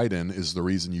 and Biden is the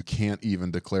reason you can't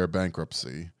even declare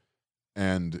bankruptcy,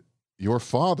 and your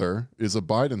father is a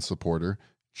Biden supporter,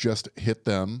 just hit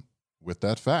them with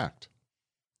that fact.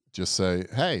 Just say,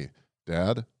 hey,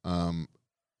 Dad,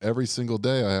 every single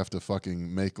day I have to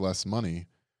fucking make less money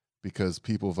because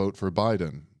people vote for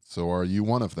Biden. So are you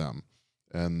one of them?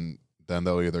 And then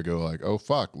they'll either go like, oh,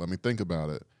 fuck, let me think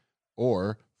about it.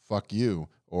 Or fuck you.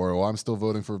 Or, oh, I'm still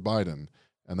voting for Biden.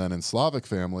 And then in Slavic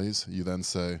families, you then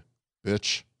say,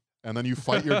 bitch. And then you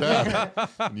fight your dad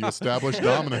and you establish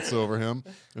dominance over him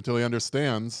until he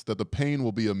understands that the pain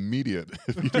will be immediate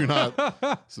if you do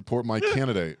not support my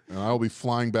candidate. And I will be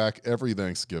flying back every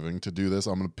Thanksgiving to do this.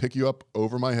 I'm going to pick you up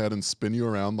over my head and spin you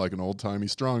around like an old-timey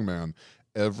strongman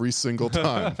every single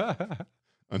time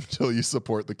until you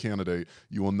support the candidate.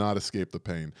 You will not escape the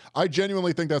pain. I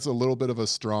genuinely think that's a little bit of a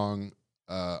strong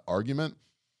argument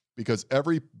because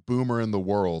every boomer in the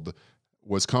world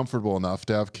was comfortable enough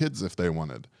to have kids if they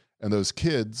wanted. And those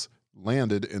kids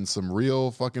landed in some real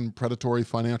fucking predatory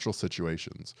financial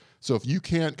situations. So if you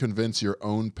can't convince your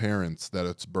own parents that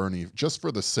it's Bernie just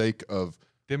for the sake of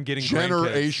them getting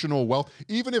generational wealth,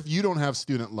 even if you don't have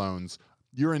student loans,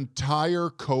 your entire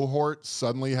cohort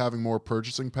suddenly having more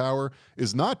purchasing power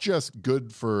is not just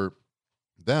good for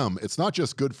them. It's not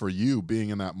just good for you being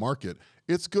in that market.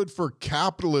 It's good for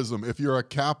capitalism if you're a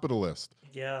capitalist.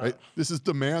 Yeah. Right? This is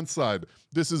demand side.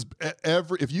 This is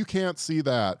if you can't see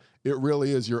that, it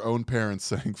really is your own parents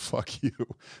saying, fuck you,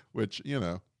 which,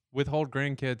 Withhold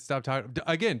grandkids. Stop talking.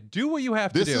 Again, do what you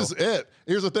have to do. This is it.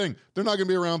 Here's the thing. They're not going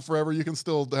to be around forever. You can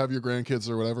still have your grandkids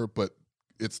or whatever, but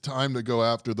it's time to go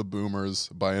after the boomers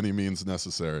by any means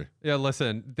necessary. Yeah,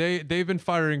 listen, they've been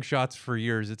firing shots for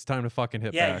years. It's time to fucking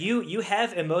hit back. Yeah, you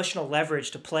have emotional leverage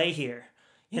to play here,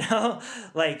 and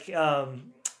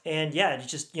yeah,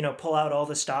 just, pull out all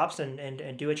the stops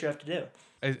and do what you have to do.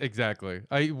 Exactly.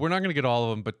 We're not going to get all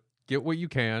of them, but get what you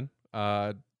can.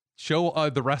 Show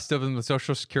the rest of them the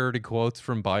Social Security quotes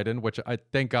from Biden, which I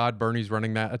thank God Bernie's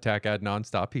running that attack ad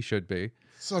nonstop. He should be.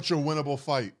 Such a winnable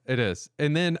fight. It is.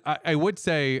 And then I would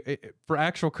say for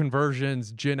actual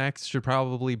conversions, Gen X should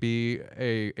probably be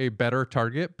a better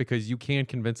target because you can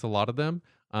convince a lot of them.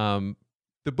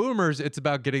 The boomers, it's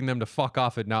about getting them to fuck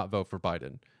off and not vote for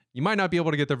Biden. You might not be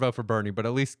able to get their vote for Bernie, but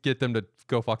at least get them to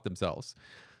go fuck themselves.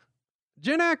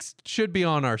 Gen X should be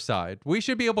on our side. We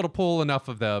should be able to pull enough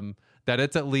of them that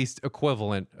it's at least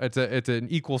equivalent. It's an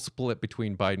equal split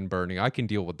between Biden and Bernie. I can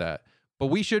deal with that. But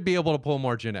we should be able to pull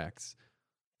more Gen X.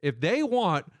 If they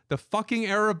want the fucking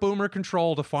era boomer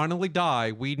control to finally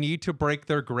die, we need to break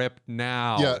their grip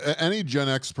now. Yeah, any Gen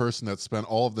X person that spent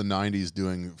all of the 90s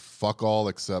doing fuck all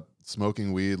except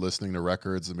smoking weed, listening to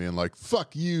records, and being like,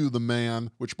 fuck you, the man,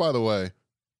 which, by the way,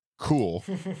 cool.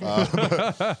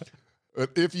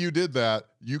 But if you did that,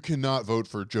 you cannot vote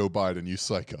for Joe Biden, you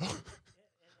psycho.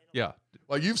 Yeah.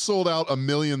 Like, you've sold out a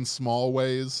million small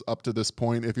ways up to this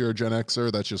point. If you're a Gen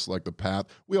Xer, that's just like the path.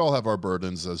 We all have our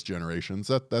burdens as generations.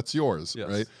 That's yours, Yes.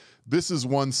 right? This is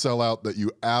one sellout that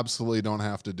you absolutely don't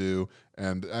have to do,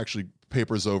 and actually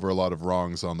papers over a lot of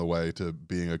wrongs on the way to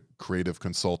being a creative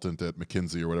consultant at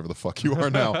McKinsey or whatever the fuck you are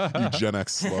now, you Gen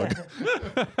X slug.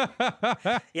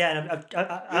 Yeah,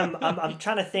 and I'm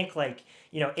trying to think, like,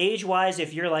 you know, age-wise,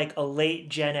 if you're like a late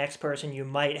Gen X person, you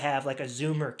might have like a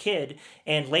Zoomer kid,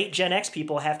 and late Gen X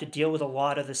people have to deal with a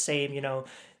lot of the same, you know,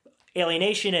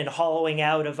 alienation and hollowing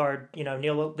out of our, you know,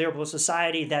 neoliberal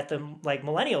society that the like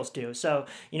millennials do. So,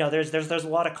 you know, there's a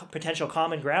lot of potential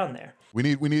common ground there. We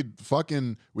need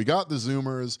fucking, we got the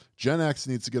Zoomers, Gen X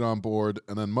needs to get on board,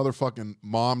 and then motherfucking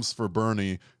moms for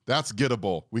Bernie. That's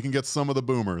gettable. We can get some of the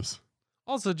boomers.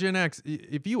 Also, Gen X,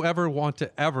 if you ever want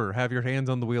to ever have your hands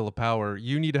on the wheel of power,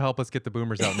 you need to help us get the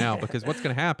boomers out now, because what's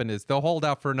going to happen is they'll hold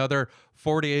out for another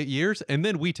 48 years and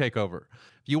then we take over.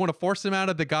 If you want to force them out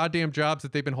of the goddamn jobs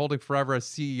that they've been holding forever as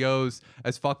CEOs,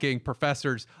 as fucking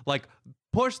professors, like,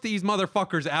 push these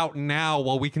motherfuckers out now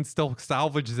while we can still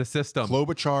salvage the system.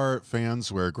 Klobuchar fans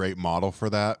were a great model for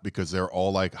that because they're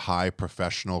all like high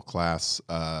professional class,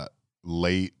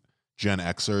 late Gen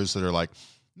Xers that are like,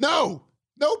 no,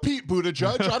 Pete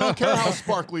Buttigieg. I don't care how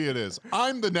sparkly it is.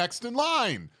 I'm the next in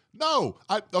line. No,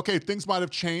 okay, things might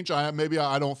have changed. Maybe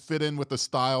I don't fit in with the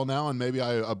style now, and maybe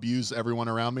I abuse everyone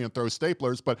around me and throw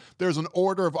staplers, but there's an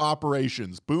order of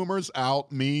operations. Boomers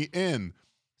out, me in.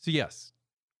 So yes,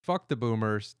 fuck the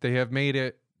boomers. They have made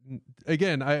it,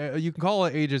 again, you can call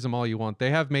it ageism all you want. They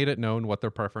have made it known what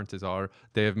their preferences are.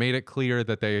 They have made it clear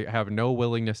that they have no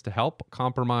willingness to help,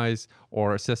 compromise,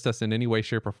 or assist us in any way,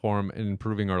 shape, or form in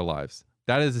improving our lives.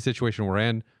 That is the situation we're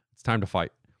in. It's time to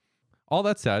fight. All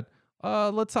that said,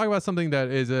 let's talk about something that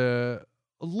is a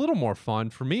little more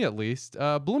fun, for me at least.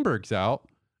 Bloomberg's out,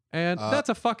 and that's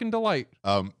a fucking delight.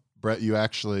 Brett, you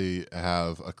actually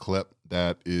have a clip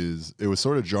that it was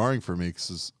sort of jarring for me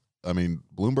because, I mean,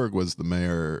 Bloomberg was the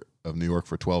mayor of New York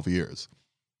for 12 years,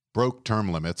 broke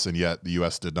term limits, and yet the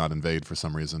U.S. did not invade for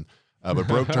some reason. But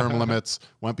broke term limits,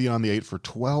 went beyond the 8 for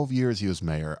 12 years he was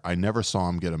mayor. I never saw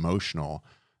him get emotional.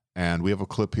 And we have a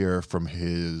clip here from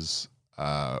his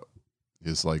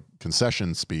like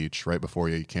concession speech right before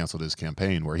he canceled his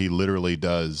campaign, where he literally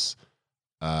does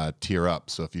tear up.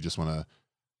 So if you just want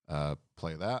to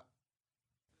play that.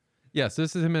 Yes,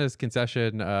 this is him at his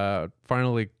concession,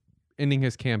 finally ending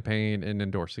his campaign and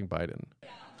endorsing Biden.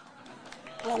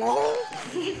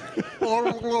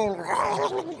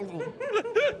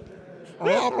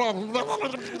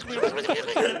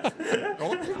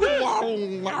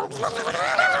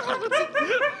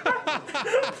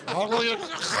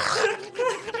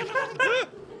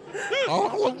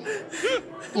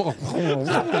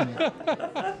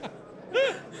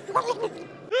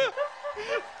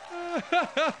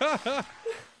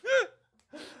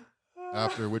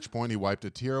 After which point he wiped a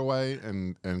tear away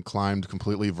and climbed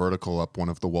completely vertical up one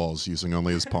of the walls using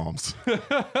only his palms.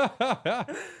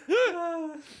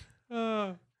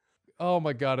 Oh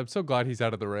my God, I'm so glad he's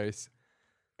out of the race.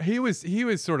 He was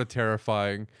sort of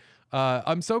terrifying.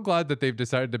 I'm so glad that they've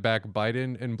decided to back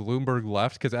Biden and Bloomberg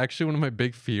left, because actually one of my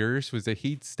big fears was that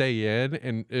he'd stay in,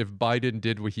 and if Biden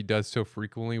did what he does so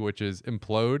frequently, which is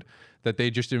implode, that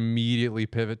they just immediately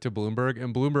pivot to Bloomberg.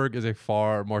 And Bloomberg is a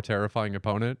far more terrifying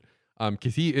opponent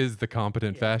because he is the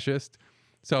competent fascist.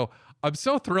 So I'm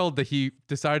so thrilled that he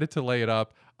decided to lay it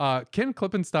up. Ken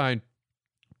Klippenstein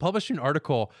published an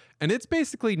article, and it's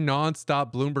basically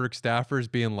nonstop Bloomberg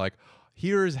staffers being like,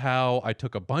 here's how I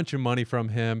took a bunch of money from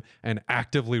him and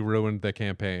actively ruined the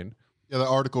campaign. Yeah, the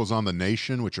article is on The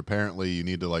Nation, which apparently you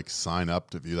need to like sign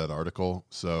up to view that article.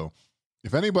 So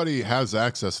if anybody has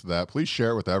access to that, please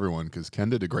share it with everyone, because Ken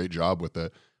did a great job with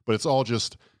it. But it's all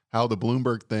just how the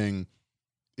Bloomberg thing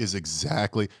is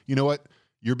exactly, you know what?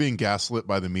 You're being gaslit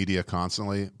by the media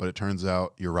constantly, but it turns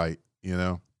out you're right, you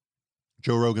know?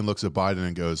 Joe Rogan looks at Biden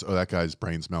and goes, oh, that guy's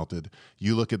brains melted.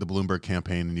 You look at the Bloomberg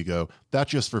campaign and you go,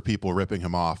 that's just for people ripping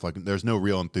him off. Like, there's no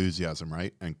real enthusiasm,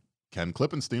 right? And Ken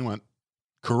Klippenstein went,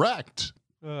 correct.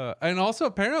 And also,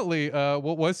 apparently,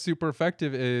 what was super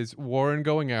effective is Warren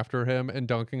going after him and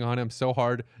dunking on him so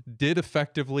hard did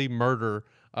effectively murder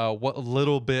what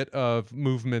little bit of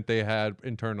movement they had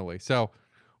internally. So,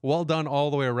 well done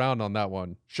all the way around on that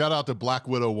one. Shout out to Black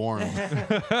Widow Warren.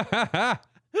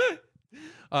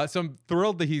 So I'm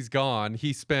thrilled that he's gone.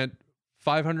 He spent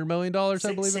 $500 million, I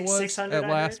believe it was, 600, at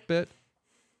last bit.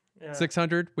 Yeah.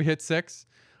 600. We hit six.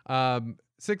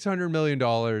 $600 million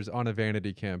on a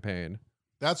vanity campaign.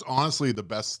 That's honestly the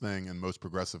best thing and most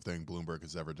progressive thing Bloomberg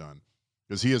has ever done,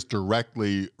 because he has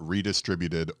directly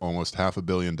redistributed almost $500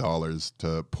 million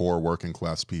to poor working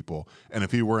class people. And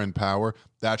if he were in power,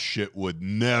 that shit would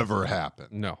never happen.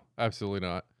 No, absolutely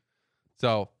not.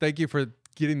 So thank you for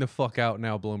getting the fuck out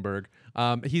now, Bloomberg.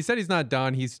 He said he's not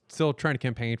done. He's still trying to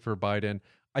campaign for Biden.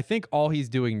 I think all he's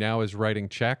doing now is writing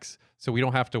checks, so we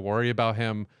don't have to worry about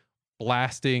him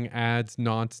blasting ads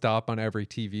nonstop on every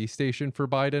TV station for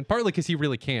Biden, partly because he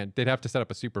really can't. They'd have to set up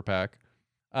a super PAC.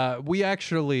 We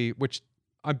actually, which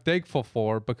I'm thankful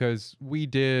for, because we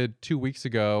did 2 weeks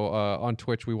ago on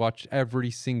Twitch, we watched every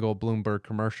single Bloomberg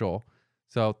commercial.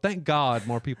 So thank God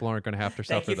more people aren't going to have to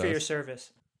suffer Thank you for your those.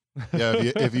 service. Yeah,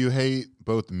 if you hate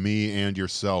both me and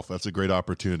yourself, that's a great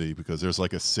opportunity, because there's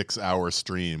like a 6-hour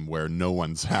stream where no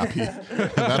one's happy.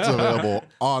 And that's available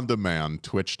on demand,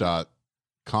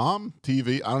 twitch.com,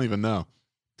 TV, I don't even know.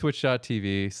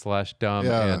 Twitch.tv/dumb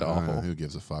and awful. Who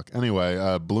gives a fuck? Anyway,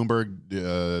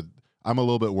 Bloomberg, I'm a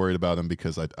little bit worried about him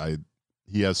because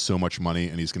he has so much money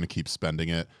and he's going to keep spending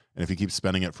it. And if he keeps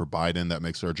spending it for Biden, that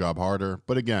makes our job harder.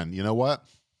 But again, you know what?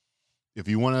 If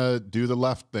you want to do the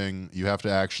left thing, you have to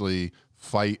actually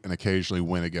fight and occasionally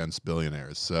win against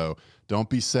billionaires. So don't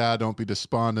be sad. Don't be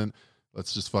despondent.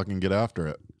 Let's just fucking get after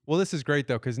it. Well, this is great,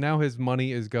 though, because now his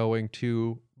money is going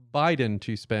to Biden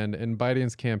to spend, and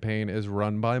Biden's campaign is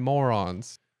run by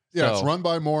morons. Yeah, it's So- run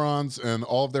by morons, and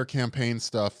all of their campaign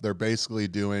stuff, they're basically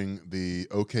doing the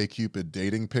OkCupid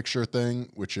dating picture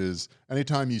thing, which is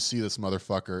anytime you see this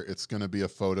motherfucker, it's going to be a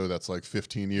photo that's like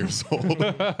 15 years old.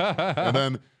 And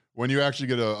then when you actually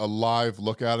get a live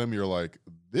look at him, you're like,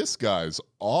 this guy's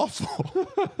awful.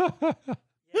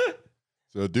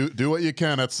 So do what you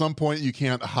can. At some point, you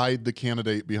can't hide the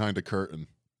candidate behind a curtain.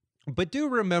 But do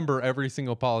remember every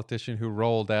single politician who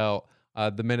rolled out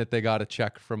the minute they got a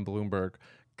check from Bloomberg,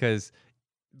 because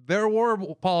there were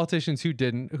politicians who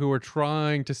didn't, who were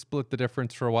trying to split the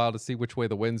difference for a while to see which way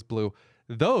the winds blew.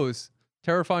 Those,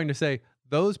 terrifying to say,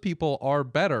 those people are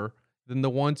better than the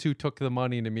ones who took the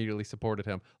money and immediately supported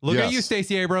him. Look at you, Yes.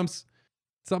 Stacey Abrams.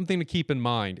 Something to keep in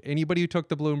mind. Anybody who took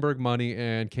the Bloomberg money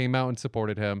and came out and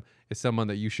supported him is someone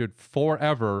that you should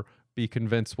forever be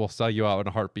convinced will sell you out in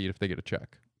a heartbeat if they get a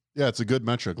check. Yeah, it's a good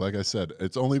metric. Like I said,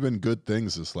 it's only been good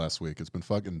things this last week. It's been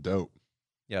fucking dope.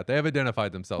 Yeah, they have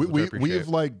identified themselves. which I appreciate. We've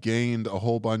like gained a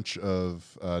whole bunch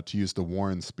of, to use the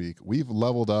Warren speak, we've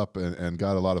leveled up and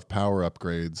got a lot of power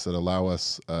upgrades that allow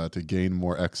us to gain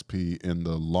more XP in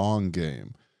the long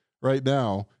game. Right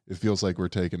now, it feels like we're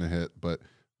taking a hit, but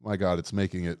my God, it's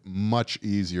making it much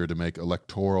easier to make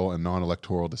electoral and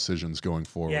non-electoral decisions going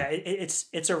forward. Yeah,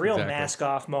 it's a real Exactly. mask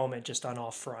off moment just on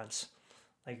all fronts,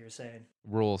 like you're saying.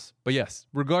 Rules. But yes,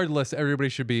 regardless, everybody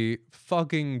should be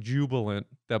fucking jubilant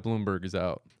that Bloomberg is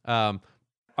out. All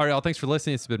right, y'all. Thanks for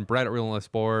listening. It's been Brett at Real and Less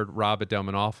Bored, Rob at Dumb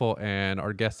and Awful, and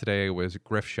our guest today was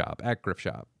Griff Shop at Griff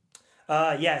Shop.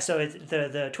 Yeah, so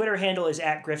the Twitter handle is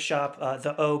at Griff Shop,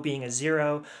 the O being a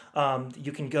 0.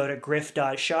 You can go to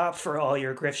griff.shop for all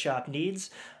your Griff Shop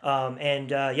needs.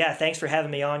 Yeah, thanks for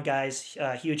having me on, guys.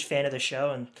 Huge fan of the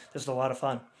show, and this was a lot of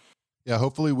fun. Yeah,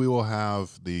 hopefully we will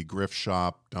have the Griff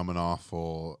Shop Dumb and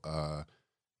Awful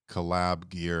collab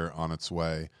gear on its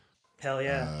way. Hell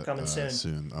yeah, coming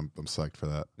soon. I'm psyched for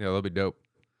that. Yeah, that'll be dope.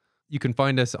 You can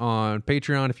find us on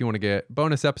Patreon if you want to get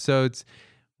bonus episodes.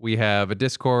 We have a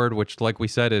Discord, which, like we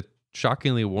said, it's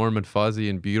shockingly warm and fuzzy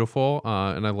and beautiful,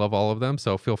 and I love all of them.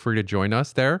 So feel free to join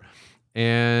us there.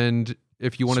 And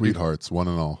if you want to Sweethearts, one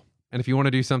and all. And if you want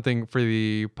to do something for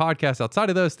the podcast outside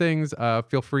of those things,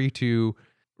 feel free to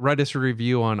write us a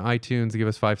review on iTunes, give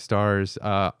us 5 stars.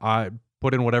 I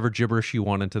put in whatever gibberish you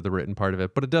want into the written part of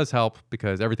it, but it does help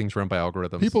because everything's run by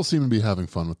algorithms. People seem to be having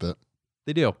fun with it.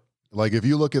 They do. Like if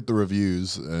you look at the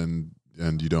reviews and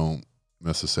you don't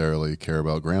necessarily care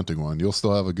about granting one, you'll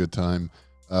still have a good time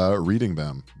reading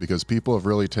them, because people have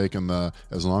really taken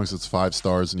as long as it's 5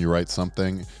 stars and you write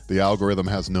something, the algorithm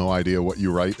has no idea what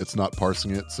you write. It's not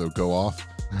parsing it, so go off.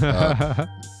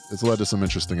 It's led to some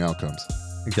interesting outcomes.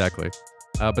 Exactly.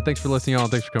 But thanks for listening, y'all,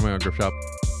 and thanks for coming on Griff Shop.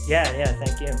 Yeah,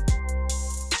 thank you.